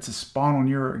 parts of it. It's a spinal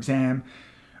neural exam.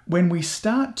 When we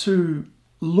start to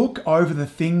look over the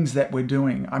things that we're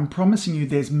doing, I'm promising you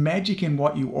there's magic in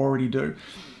what you already do.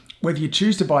 whether you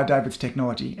choose to buy David's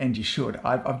technology, and you should,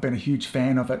 I've been a huge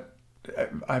fan of it.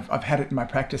 I've had it in my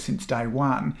practice since day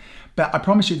one. But I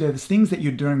promise you, there's things that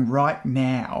you're doing right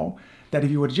now that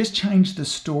if you were to just change the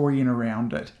story in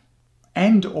around it,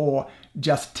 and or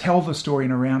just tell the story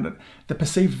in around it, the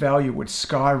perceived value would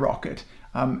skyrocket.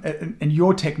 And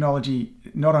your technology,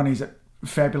 not only is it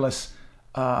fabulous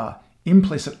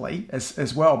implicitly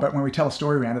as well, but when we tell a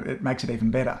story around it, it makes it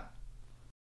even better.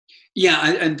 Yeah,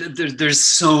 and there's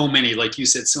so many, like you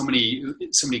said, so many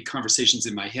conversations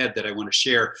in my head that I want to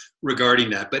share regarding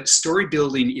that. But story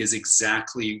building is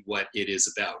exactly what it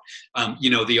is about.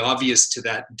 The obvious to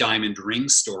that diamond ring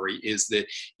story is that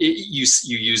you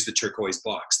use the turquoise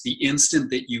box. The instant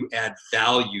that you add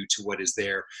value to what is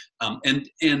there,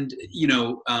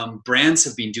 brands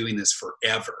have been doing this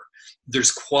forever.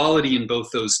 There's quality in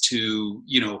both those two,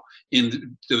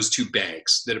 in those two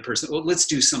bags that a person. Well, let's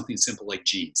do something simple like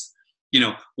jeans.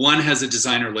 One has a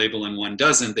designer label and one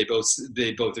doesn't. They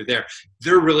both are there.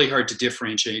 They're really hard to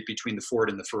differentiate between the Ford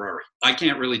and the Ferrari. I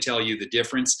can't really tell you the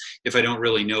difference if I don't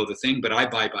really know the thing, but I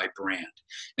buy by brand.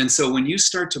 And so when you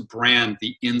start to brand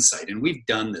the insight, and we've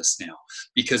done this now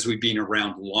because we've been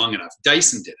around long enough.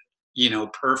 Dyson did it,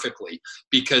 perfectly,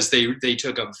 because they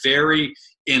took a very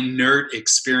inert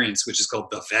experience, which is called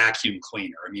the vacuum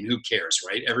cleaner. I mean, who cares,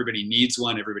 right? Everybody needs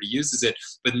one, everybody uses it.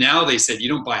 But now they said, you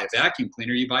don't buy a vacuum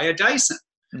cleaner, you buy a Dyson.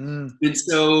 And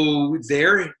so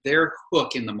their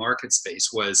hook in the market space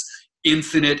was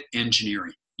infinite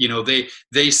engineering.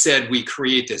 They said, we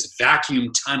create this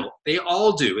vacuum tunnel. They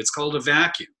all do. It's called a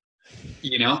vacuum,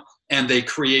 and they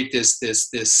create this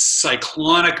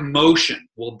cyclonic motion.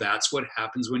 Well, that's what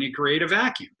happens when you create a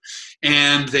vacuum.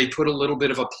 And they put a little bit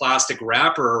of a plastic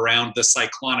wrapper around the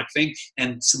cyclonic thing,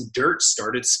 and some dirt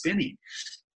started spinning.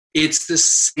 It's the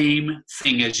same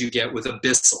thing as you get with a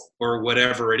Bissell or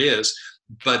whatever it is.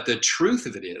 But the truth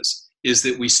of it is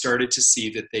that we started to see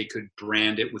that they could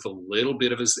brand it with a little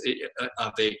bit of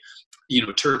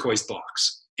a turquoise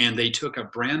box. And they took a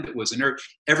brand that was inert.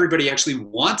 Everybody actually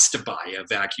wants to buy a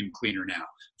vacuum cleaner now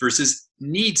versus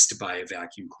needs to buy a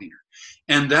vacuum cleaner.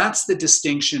 And that's the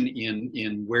distinction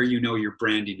in where your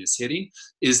branding is hitting,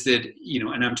 is that,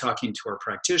 and I'm talking to our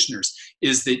practitioners,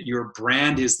 is that your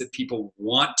brand is that people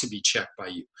want to be checked by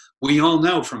you. We all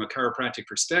know from a chiropractic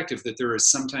perspective that there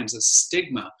is sometimes a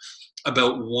stigma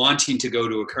about wanting to go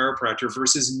to a chiropractor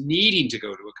versus needing to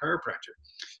go to a chiropractor.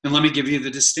 And let me give you the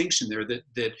distinction there that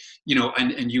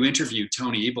and you interviewed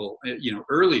Tony Ebel,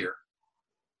 earlier.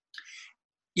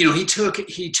 He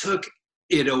took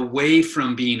it away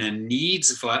from being a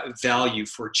needs value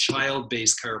for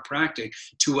child-based chiropractic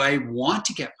to I want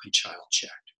to get my child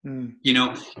checked.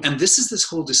 And this is this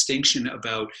whole distinction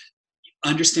about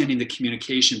understanding the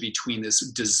communication between this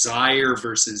desire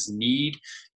versus need.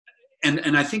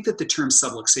 And I think that the term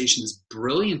subluxation is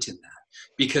brilliant in that,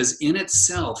 because in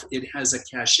itself, it has a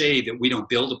cachet that we don't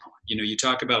build upon. You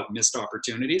talk about missed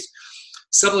opportunities.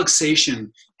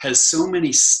 Subluxation has so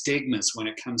many stigmas when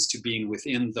it comes to being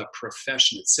within the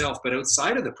profession itself, but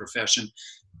outside of the profession,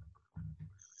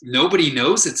 nobody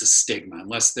knows it's a stigma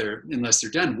unless they're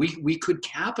done. We could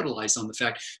capitalize on the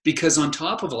fact, because on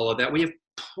top of all of that, we have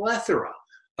plethora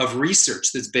of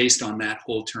research that's based on that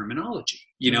whole terminology,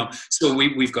 so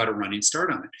we've got a running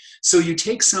start on it. So you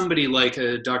take somebody like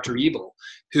a Dr. Ebel,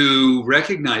 who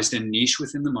recognized a niche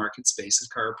within the market space of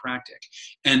chiropractic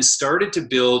and started to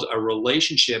build a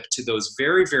relationship to those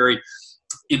very, very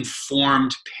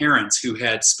informed parents who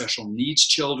had special needs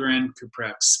children,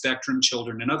 perhaps spectrum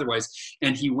children and otherwise.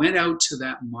 And he went out to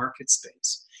that market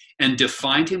space and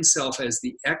defined himself as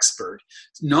the expert,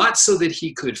 not so that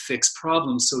he could fix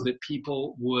problems, so that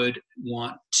people would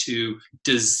want to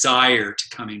desire to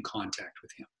come in contact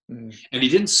with him. And he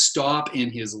didn't stop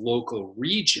in his local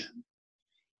region.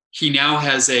 He now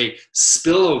has a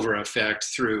spillover effect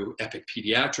through Epic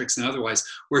Pediatrics and otherwise,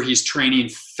 where he's training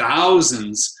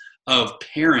thousands of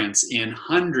parents in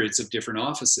hundreds of different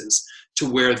offices, to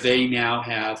where they now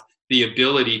have the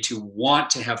ability to want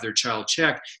to have their child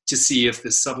checked to see if the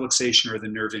subluxation or the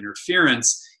nerve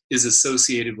interference is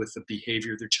associated with the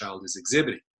behavior their child is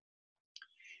exhibiting.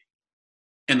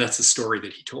 And that's the story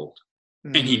that he told.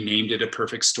 And he named it a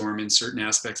perfect storm in certain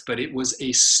aspects, but it was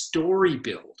a story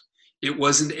build. It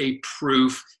wasn't a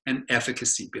proof and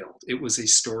efficacy build. It was a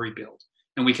story build.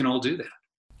 And we can all do that.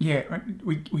 Yeah,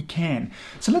 we can.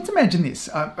 So let's imagine this,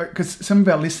 because some of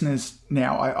our listeners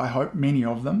now, I hope many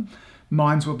of them,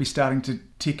 minds will be starting to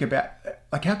tick about,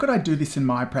 like, how could I do this in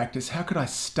my practice? How could I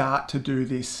start to do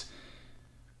this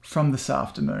from this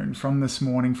afternoon, from this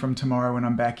morning, from tomorrow when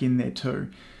I'm back in there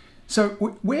too? So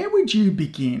where would you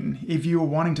begin if you were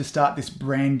wanting to start this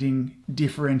branding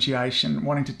differentiation,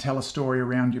 wanting to tell a story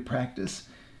around your practice?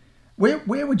 Where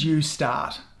would you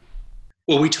start?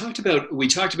 Well, we talked about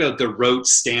the rote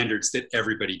standards that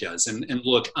everybody does, and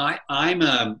look, I'm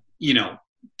a,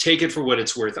 take it for what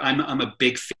it's worth. I'm a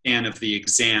big fan of the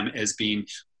exam as being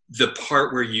the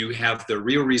part where you have the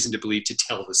real reason to believe to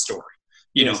tell the story.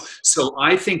 So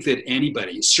I think that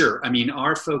anybody, sure, I mean,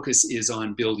 our focus is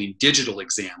on building digital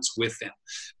exams with them.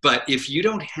 But if you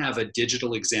don't have a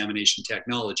digital examination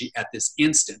technology at this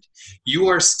instant, you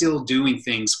are still doing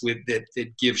things with that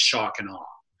give shock and awe,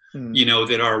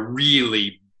 that are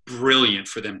really brilliant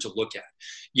for them to look at.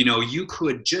 You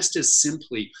could just as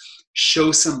simply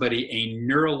show somebody a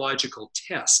neurological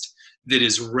test that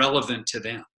is relevant to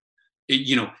them.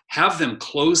 Have them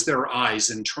close their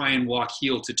eyes and try and walk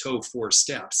heel to toe 4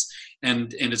 steps.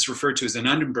 And it's referred to as an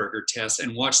Undenberger test,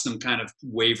 and watch them kind of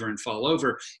waver and fall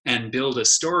over and build a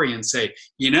story and say,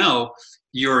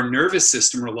 your nervous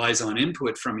system relies on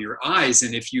input from your eyes.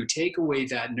 And if you take away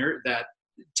that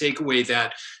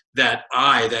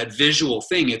eye, that visual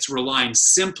thing, it's relying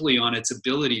simply on its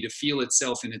ability to feel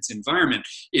itself in its environment.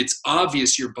 It's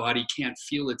obvious your body can't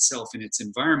feel itself in its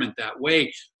environment that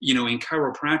way. In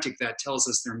chiropractic, that tells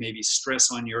us there may be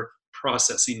stress on your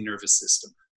processing nervous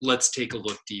system. Let's take a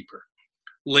look deeper.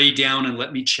 Lay down and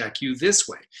let me check you this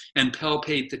way, and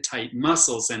palpate the tight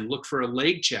muscles and look for a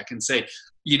leg check and say,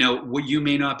 you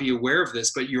may not be aware of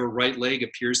this, but your right leg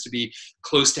appears to be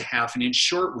close to half an inch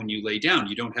short when you lay down.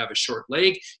 You don't have a short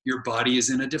leg. Your body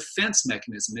is in a defense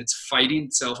mechanism. It's fighting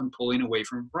itself and pulling away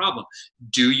from a problem.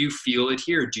 Do you feel it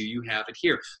here? Do you have it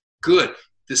here? Good.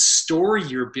 The story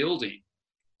you're building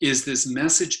is this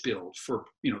message build for,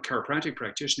 chiropractic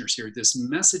practitioners here, this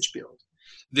message build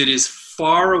that is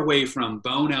far away from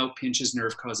bone out, pinches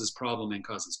nerve, causes problem, and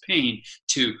causes pain,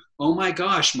 to, oh my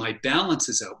gosh, my balance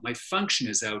is out, my function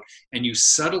is out, and you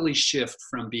subtly shift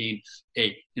from being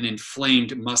an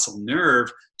inflamed muscle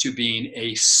nerve to being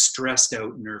a stressed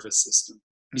out nervous system.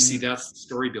 You see, that's the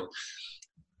story build.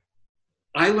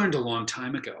 I learned a long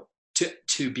time ago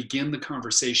to begin the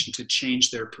conversation to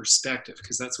change their perspective,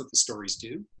 because that's what the stories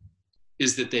do,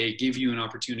 is that they give you an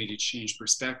opportunity to change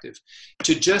perspective,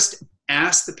 to just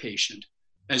ask the patient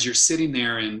as you're sitting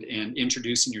there and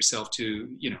introducing yourself to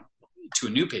a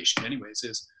new patient anyways,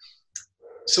 is,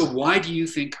 so why do you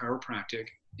think chiropractic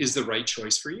is the right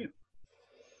choice for you?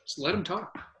 Just let them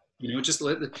talk,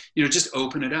 just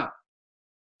open it up.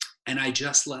 And I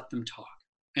just let them talk.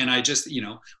 And I just,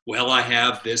 I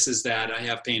have this, is that, I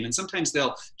have pain. And sometimes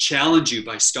they'll challenge you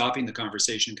by stopping the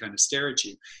conversation, kind of stare at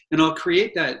you. And I'll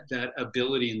create that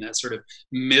ability and that sort of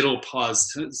middle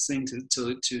pause thing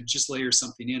to just layer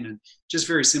something in and just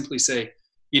very simply say,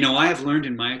 I have learned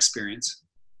in my experience,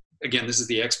 again, this is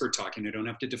the expert talking, I don't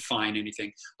have to define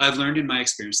anything. I've learned in my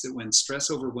experience that when stress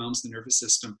overwhelms the nervous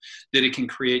system, that it can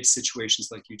create situations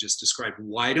like you just described.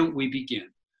 Why don't we begin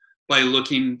by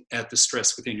looking at the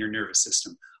stress within your nervous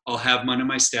system? I'll have one of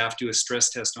my staff do a stress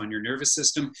test on your nervous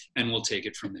system, and we'll take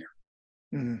it from there.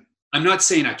 Mm-hmm. I'm not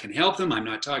saying I can help them. I'm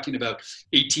not talking about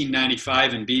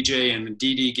 1895 and BJ and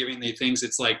DD giving the things.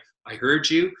 It's like, I heard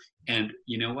you, and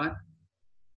you know what?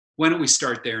 Why don't we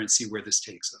start there and see where this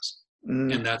takes us?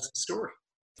 Mm. And that's the story.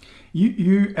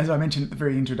 You, as I mentioned at the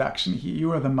very introduction here,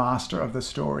 you are the master of the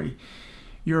story.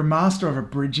 You're a master of a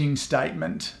bridging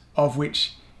statement, of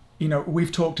which,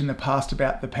 we've talked in the past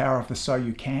about the power of the "so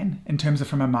you can" in terms of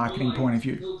from a marketing point of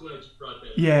view. So glad you brought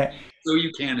that. Yeah. So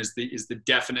you can is the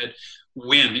definite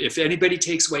win. If anybody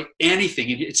takes away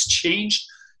anything, and it's changed,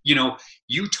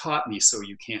 you taught me so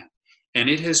you can. And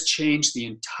it has changed the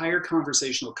entire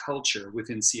conversational culture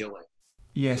within CLA.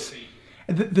 Yes.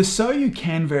 The "so you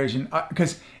can" version,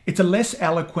 because it's a less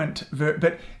eloquent,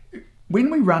 but when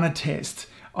we run a test,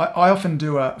 I often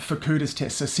do a Fukuda's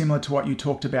test, so similar to what you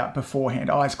talked about beforehand,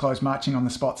 eyes closed, marching on the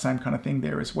spot, same kind of thing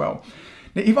there as well.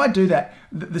 Now, if I do that,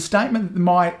 the statement,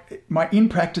 my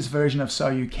in-practice version of "so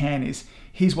you can" is,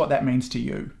 here's what that means to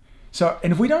you. So,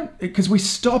 and if we don't, because we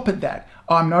stop at that,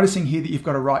 I'm noticing here that you've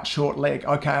got a right short leg.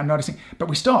 Okay, I'm noticing, but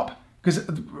we stop, because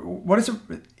what is it?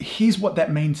 Here's what that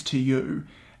means to you.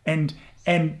 And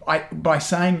by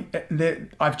saying that,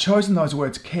 I've chosen those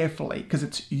words carefully because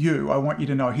it's you. I want you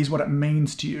to know, here's what it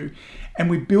means to you. And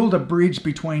we build a bridge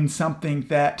between something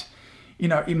that,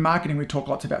 in marketing, we talk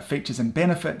lots about features and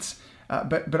benefits,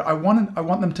 but I want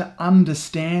them to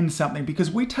understand something, because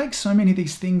we take so many of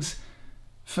these things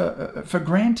for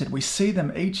granted. We see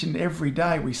them each and every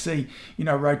day. We see,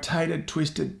 rotated,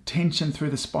 twisted tension through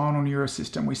the spinal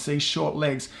neurosystem. We see short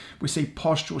legs. We see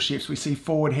postural shifts. We see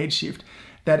forward head shift.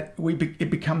 That it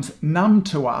becomes numb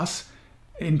to us,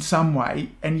 in some way,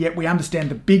 and yet we understand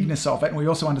the bigness of it, and we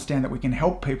also understand that we can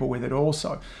help people with it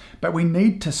also. But we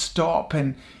need to stop,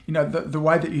 and the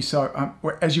way that you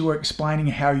as you were explaining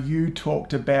how you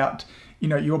talked about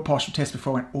your postural test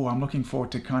before, I went, I'm looking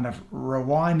forward to kind of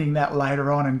rewinding that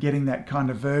later on and getting that kind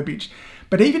of verbiage.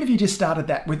 But even if you just started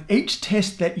that with each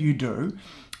test that you do,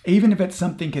 even if it's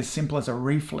something as simple as a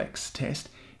reflex test,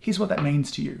 here's what that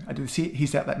means to you.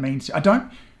 Here's what that means to you.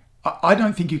 I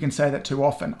don't think you can say that too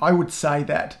often. I would say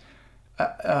that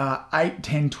 8,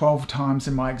 10, 12 times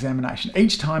in my examination.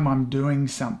 Each time I'm doing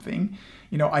something,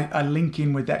 I link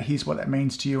in with that, here's what that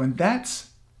means to you. And that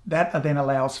then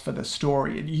allows for the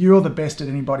story. You're the best at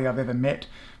anybody I've ever met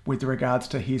with regards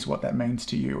to here's what that means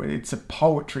to you. It's a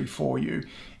poetry for you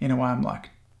in a way. I'm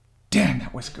like, damn,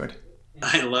 that was good.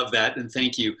 I love that, and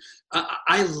thank you.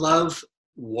 I love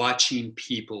watching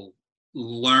people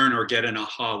learn or get an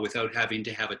aha without having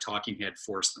to have a talking head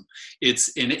force them.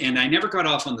 And I never got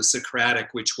off on the Socratic,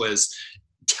 which was,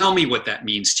 tell me what that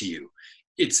means to you.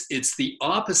 It's the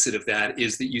opposite of that,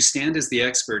 is that you stand as the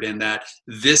expert and that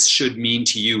this should mean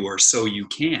to you, or so you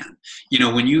can.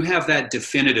 When you have that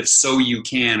definitive so you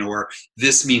can, or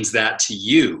this means that to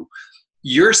you,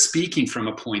 you're speaking from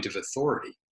a point of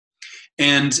authority.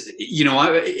 And,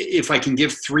 if I can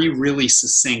give 3 really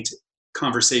succinct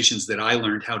conversations that I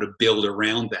learned how to build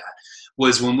around that,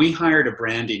 was when we hired a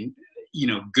branding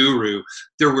guru,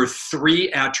 there were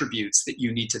 3 attributes that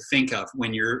you need to think of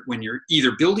when you're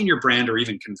either building your brand or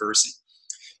even conversing.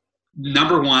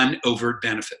 Number 1, overt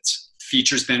benefits.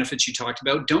 Features, benefits you talked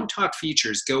about. Don't talk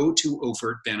features, go to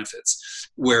overt benefits,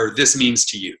 where this means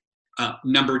to you.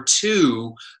 Number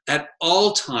 2, at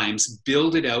all times,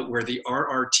 build it out where the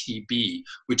RRTB,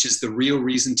 which is the real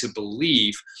reason to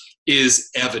believe,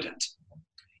 is evident.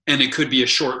 And it could be a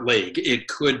short leg. It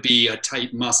could be a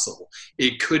tight muscle.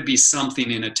 It could be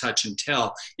something in a touch and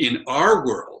tell. In our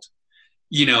world,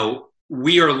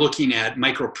 we are looking at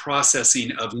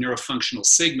microprocessing of neurofunctional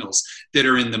signals that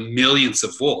are in the millions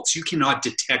of volts. You cannot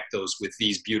detect those with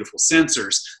these beautiful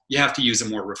sensors. You have to use a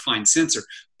more refined sensor.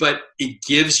 But it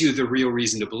gives you the real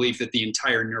reason to believe that the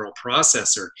entire neural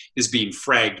processor is being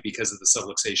fragged because of the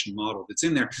subluxation model that's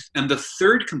in there. And the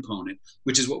third component,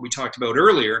 which is what we talked about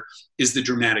earlier, is the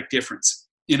dramatic difference.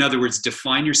 In other words,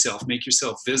 define yourself, make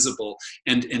yourself visible,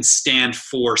 and stand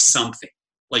for something.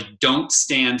 Like, don't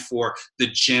stand for the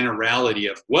generality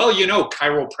of,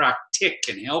 chiropractic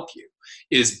can help you.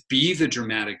 Is be the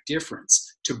dramatic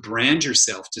difference, to brand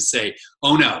yourself, to say,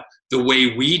 oh no, the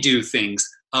way we do things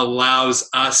allows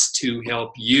us to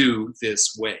help you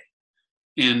this way.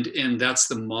 And that's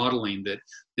the modeling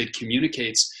that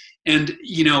communicates. And,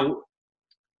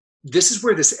 this is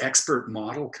where this expert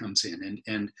model comes in.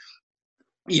 And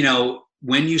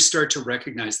when you start to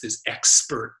recognize this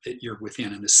expert that you're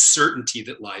within and the certainty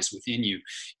that lies within you,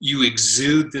 you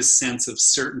exude this sense of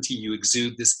certainty, you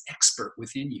exude this expert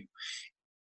within you.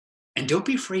 And don't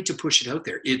be afraid to push it out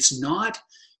there. It's not,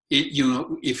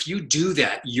 if you do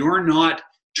that, you're not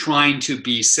trying to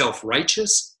be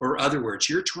self-righteous, or other words,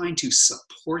 you're trying to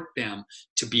support them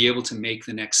to be able to make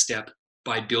the next step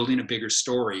by building a bigger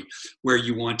story where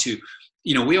you want to.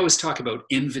 We always talk about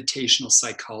invitational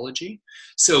psychology.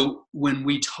 So when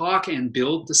we talk and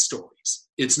build the stories,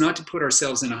 it's not to put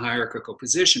ourselves in a hierarchical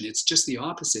position. It's just the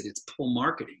opposite. It's pull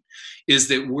marketing, is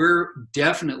that we're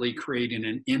definitely creating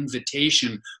an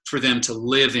invitation for them to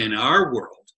live in our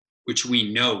world, which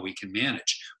we know we can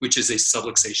manage, which is a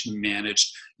subluxation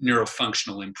managed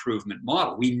neurofunctional improvement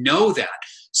model. We know that.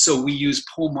 So we use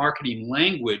pull marketing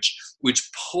language, which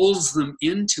pulls them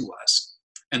into us.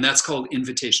 And that's called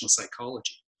invitational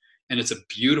psychology. And it's a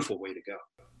beautiful way to go.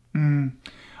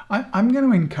 I'm going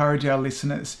to encourage our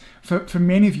listeners. For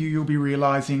many of you, you'll be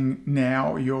realizing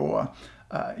now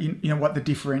what the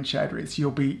differentiator is.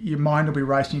 Your mind will be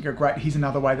racing. You go, great, here's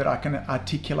another way that I can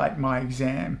articulate my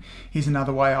exam. Here's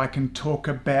another way I can talk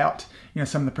about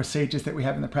some of the procedures that we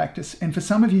have in the practice. And for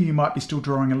some of you, you might be still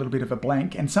drawing a little bit of a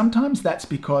blank. And sometimes that's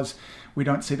because we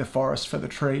don't see the forest for the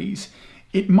trees.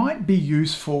 It might be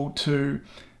useful to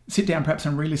sit down perhaps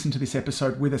and re-listen to this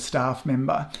episode with a staff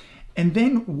member, and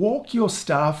then walk your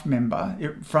staff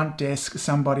member, front desk,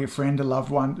 somebody, a friend, a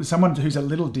loved one, someone who's a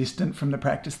little distant from the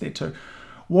practice there too,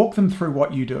 walk them through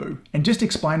what you do and just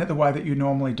explain it the way that you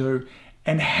normally do,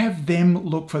 and have them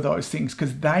look for those things,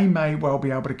 because they may well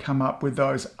be able to come up with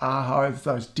those ahas,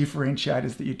 those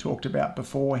differentiators that you talked about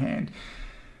beforehand.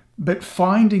 But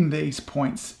finding these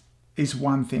points is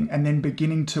one thing, and then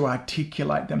beginning to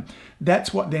articulate them.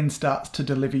 That's what then starts to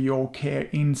deliver your care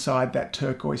inside that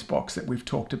turquoise box that we've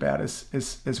talked about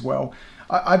as well.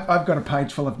 I've got a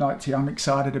page full of notes here. I'm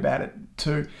excited about it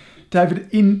to David,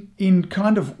 in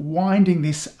kind of winding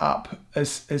this up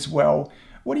as well,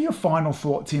 what are your final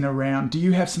thoughts in around? Do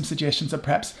you have some suggestions or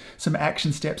perhaps some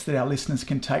action steps that our listeners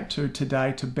can take to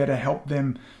today to better help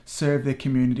them serve their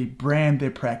community, brand their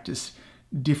practice,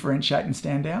 differentiate and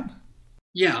stand out?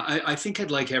 Yeah, I think I'd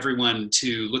like everyone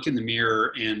to look in the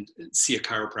mirror and see a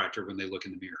chiropractor when they look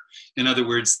in the mirror. In other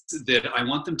words, that I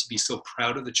want them to be so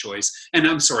proud of the choice. And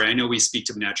I'm sorry, I know we speak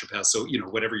to naturopaths, so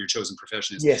whatever your chosen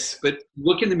profession is. Yes. But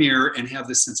look in the mirror and have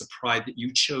this sense of pride that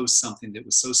you chose something that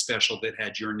was so special that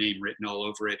had your name written all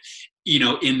over it,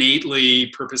 innately,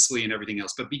 purposely, and everything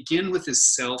else. But begin with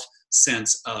this self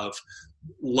sense of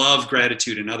love,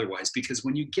 gratitude, and otherwise, because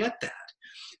when you get that,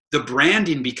 the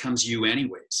branding becomes you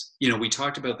anyways. We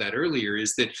talked about that earlier,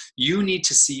 is that you need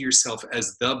to see yourself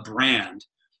as the brand.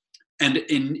 And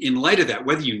in light of that,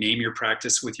 whether you name your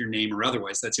practice with your name or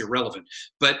otherwise, that's irrelevant.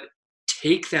 But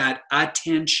take that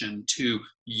attention to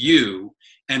you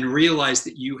and realize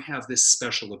that you have this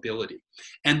special ability.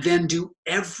 And then do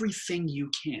everything you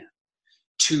can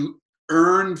to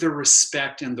earn the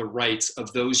respect and the rights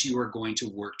of those you are going to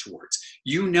work towards.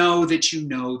 You know that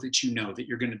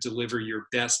you're going to deliver your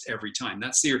best every time.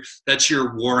 That's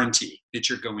your warranty that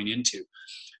you're going into.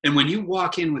 And when you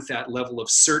walk in with that level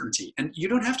of certainty, and you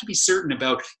don't have to be certain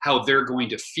about how they're going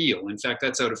to feel. In fact,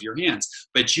 that's out of your hands.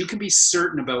 But you can be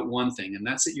certain about one thing, and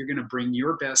that's that you're going to bring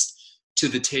your best to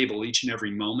the table each and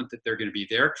every moment that they're going to be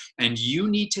there. And you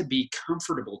need to be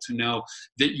comfortable to know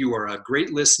that you are a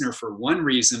great listener for one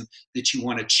reason, that you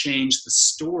want to change the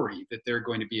story that they're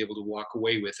going to be able to walk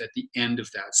away with at the end of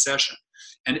that session.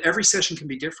 And every session can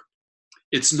be different.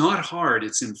 It's not hard,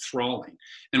 it's enthralling.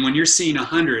 And when you're seeing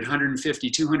 100, 150,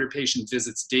 200 patient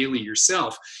visits daily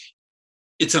yourself,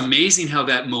 it's amazing how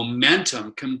that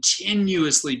momentum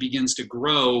continuously begins to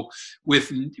grow with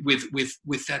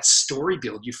that story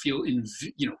build. You feel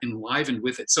enlivened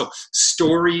with it. So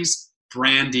stories,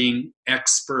 branding,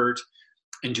 expert,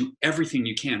 and do everything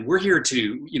you can. We're here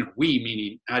to, we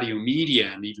meaning Audio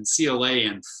Media and even CLA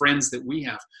and friends that we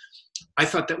have. I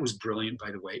thought that was brilliant, by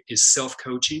the way, is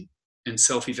self-coaching and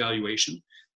self-evaluation.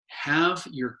 Have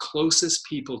your closest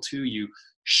people to you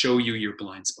show you your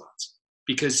blind spots.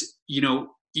 Because,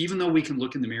 even though we can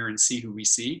look in the mirror and see who we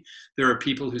see, there are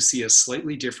people who see us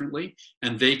slightly differently,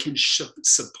 and they can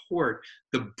support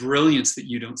the brilliance that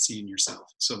you don't see in yourself.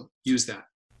 So use that.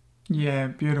 Yeah,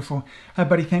 beautiful.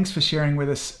 Buddy, thanks for sharing with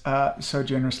us so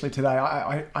generously today.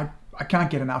 I can't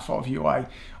get enough of you. I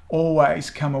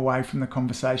always come away from the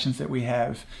conversations that we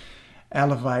have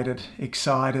elevated,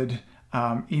 excited,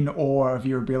 in awe of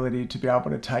your ability to be able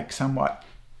to take somewhat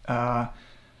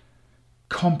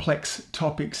complex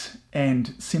topics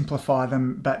and simplify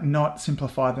them, but not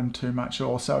simplify them too much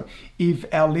also. If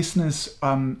our listeners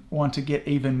want to get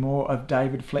even more of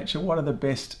David Fletcher, what are the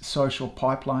best social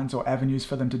pipelines or avenues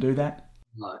for them to do that?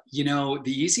 The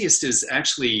easiest is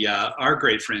actually our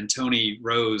great friend Tony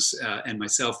Rose and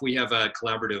myself. We have a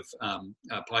collaborative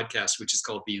podcast which is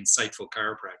called The Insightful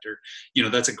Chiropractor.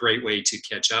 That's a great way to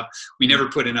catch up. We never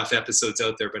put enough episodes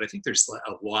out there, but I think there's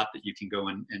a lot that you can go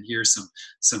and hear some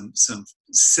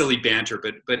silly banter,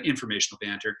 but informational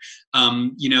banter.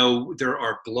 There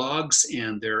are blogs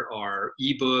and there are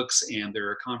ebooks and there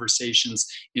are conversations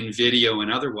in video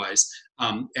and otherwise.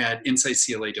 At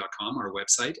insightcla.com, our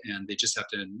website, and they just have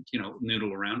to,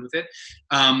 noodle around with it.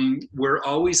 We're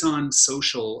always on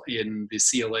social in the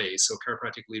CLA, so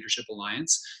Chiropractic Leadership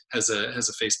Alliance has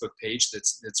a Facebook page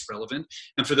that's relevant.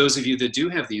 And for those of you that do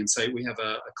have the insight, we have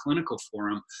a clinical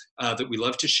forum that we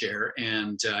love to share,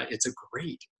 and it's a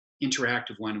great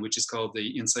interactive one, which is called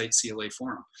the Insight CLA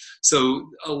Forum. So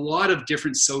a lot of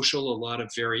different social, a lot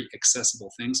of very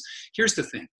accessible things. Here's the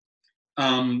thing.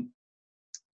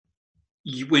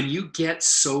 When you get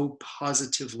so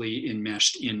positively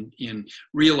enmeshed in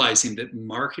realizing that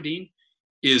marketing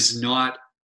is not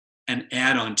an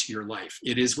add-on to your life,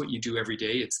 it is what you do every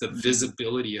day. It's the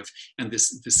visibility of and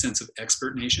this sense of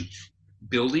expert nation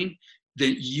building,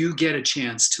 that you get a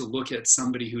chance to look at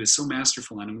somebody who is so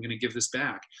masterful, and I'm going to give this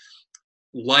back,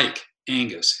 like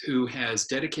Angus, who has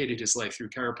dedicated his life through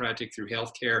chiropractic, through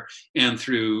healthcare, and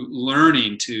through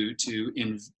learning to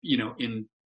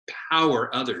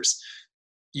empower others.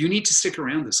 You need to stick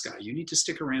around this guy. You need to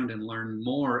stick around and learn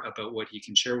more about what he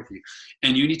can share with you.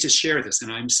 And you need to share this. And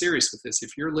I'm serious with this.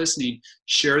 If you're listening,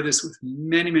 share this with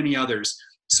many, many others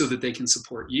so that they can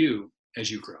support you as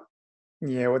you grow.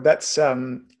 Yeah, well, that's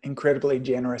incredibly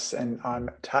generous, and I'm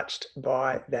touched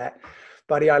by that.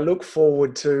 Buddy, I look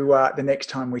forward to the next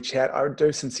time we chat. I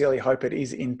do sincerely hope it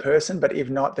is in person, but if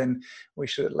not, then we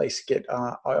should at least get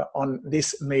on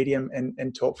this medium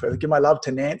and talk further. Give my love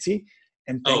to Nancy.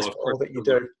 And thanks for all that you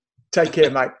do. Take care,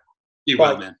 mate. Be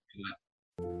well, man.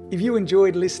 If you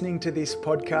enjoyed listening to this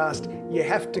podcast, you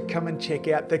have to come and check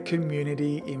out the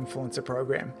Community Influencer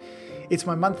Program. It's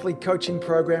my monthly coaching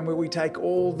program where we take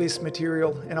all this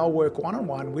material and I'll work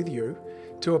one-on-one with you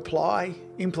to apply,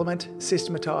 implement,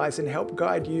 systematize, and help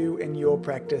guide you and your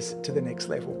practice to the next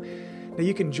level. Now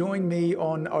you can join me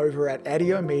on over at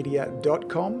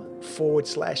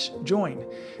adiomedia.com/join.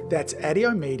 That's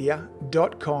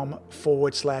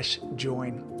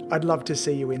adiomedia.com/join. I'd love to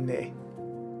see you in there.